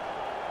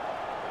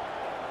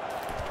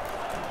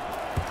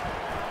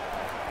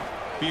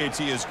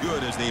 PAT is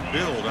good as they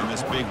build on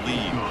this big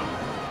lead.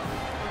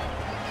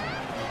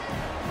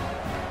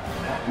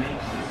 That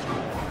makes the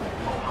score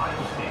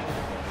Ohio State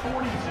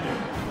 42.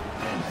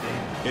 Penn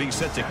State. Getting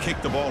set to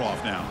kick the ball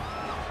off now.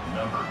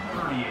 Number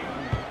 38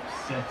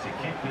 set to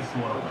kick this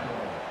one away.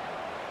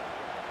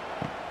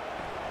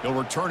 He'll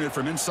return it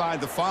from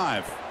inside the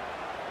 5.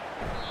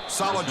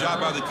 Solid job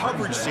by the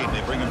coverage team.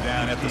 They bring him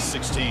down at the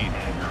 16.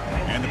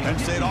 And the Penn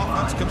State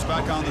offense comes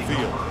back on the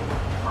field.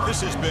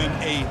 This has been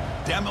a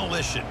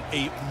demolition,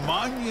 a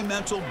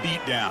monumental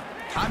beatdown.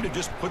 Time to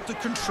just put the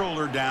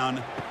controller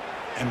down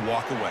and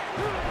walk away.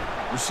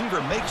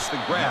 Receiver makes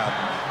the grab.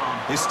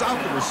 They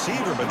stop the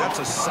receiver, but that's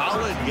a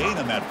solid gain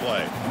on that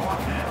play.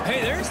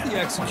 Hey, there's the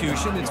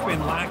execution that's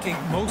been lacking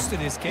most of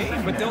this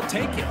game, but they'll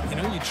take it. You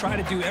know, you try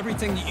to do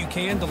everything that you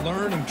can to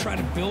learn and try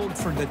to build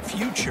for the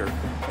future.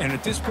 And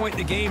at this point in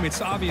the game,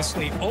 it's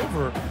obviously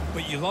over,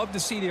 but you love to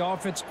see the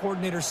offense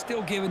coordinator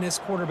still giving this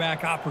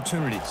quarterback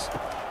opportunities.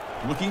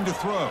 Looking to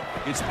throw.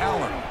 It's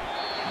Allen.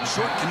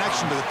 Short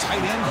connection to the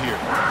tight end here.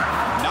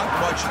 Not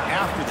much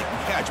after the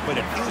catch, but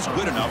it is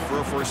good enough for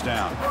a 1st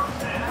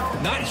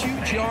down. Not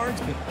huge yards,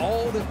 but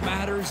all that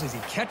matters is he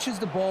catches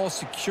the ball,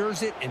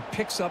 secures it, and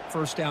picks up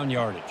 1st down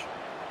yardage.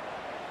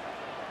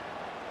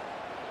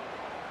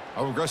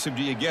 How aggressive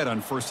do you get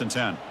on 1st and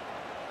 10?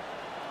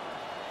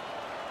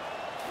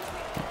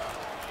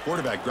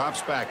 Quarterback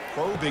drops back,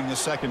 probing the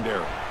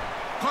secondary.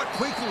 Caught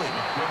quickly.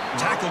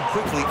 Tackled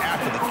quickly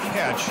after the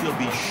catch. He'll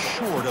be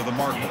short of the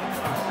mark.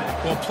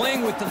 Well,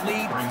 playing with the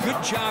lead,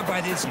 good job by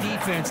this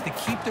defense to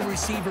keep the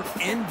receiver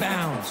in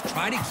bounds.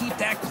 Try to keep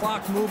that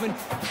clock moving,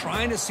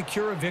 trying to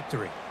secure a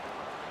victory.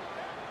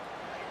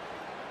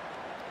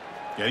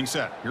 Getting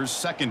set. Here's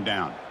 2nd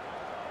down.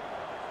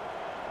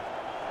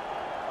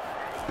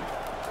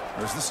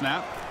 There's the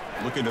snap.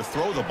 Looking to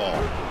throw the ball.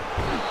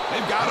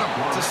 They've got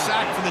him. It's a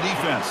sack for the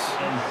defense.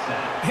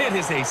 It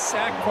is a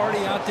sack party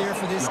out there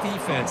for this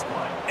defense.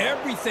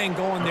 Everything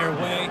going their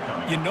way.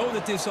 You know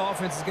that this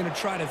offense is going to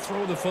try to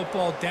throw the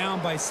football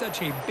down by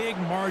such a big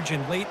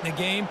margin late in the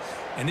game.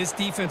 And this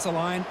defensive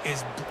line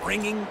is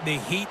bringing the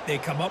heat. They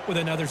come up with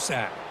another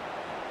sack.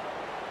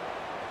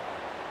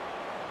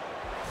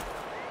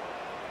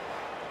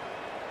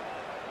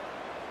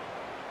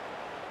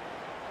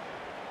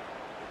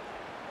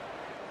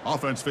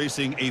 Offense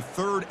facing a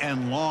 3rd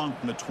and long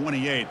from the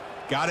 28.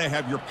 Got to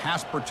have your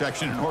pass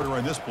protection in order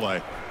on this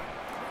play.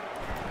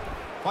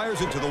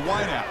 Fires it to the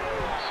wideout.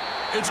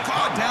 It's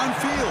caught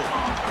downfield.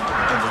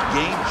 And the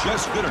gain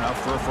just good enough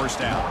for a 1st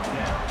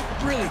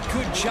down. Really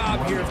good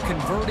job here of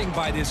converting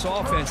by this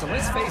offense. And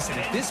let's face it,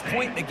 at this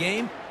point in the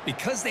game,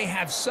 because they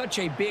have such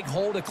a big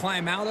hole to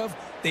climb out of,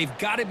 they've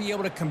got to be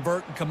able to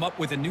convert and come up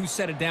with a new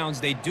set of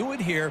downs. They do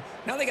it here.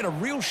 Now they got a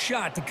real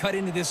shot to cut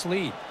into this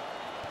lead.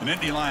 The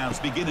Nittany Lions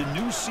begin a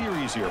new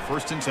series here,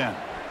 1st and 10.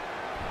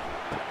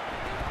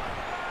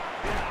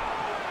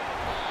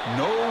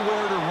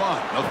 Nowhere to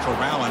run. They'll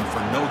corral him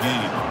for no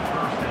gain.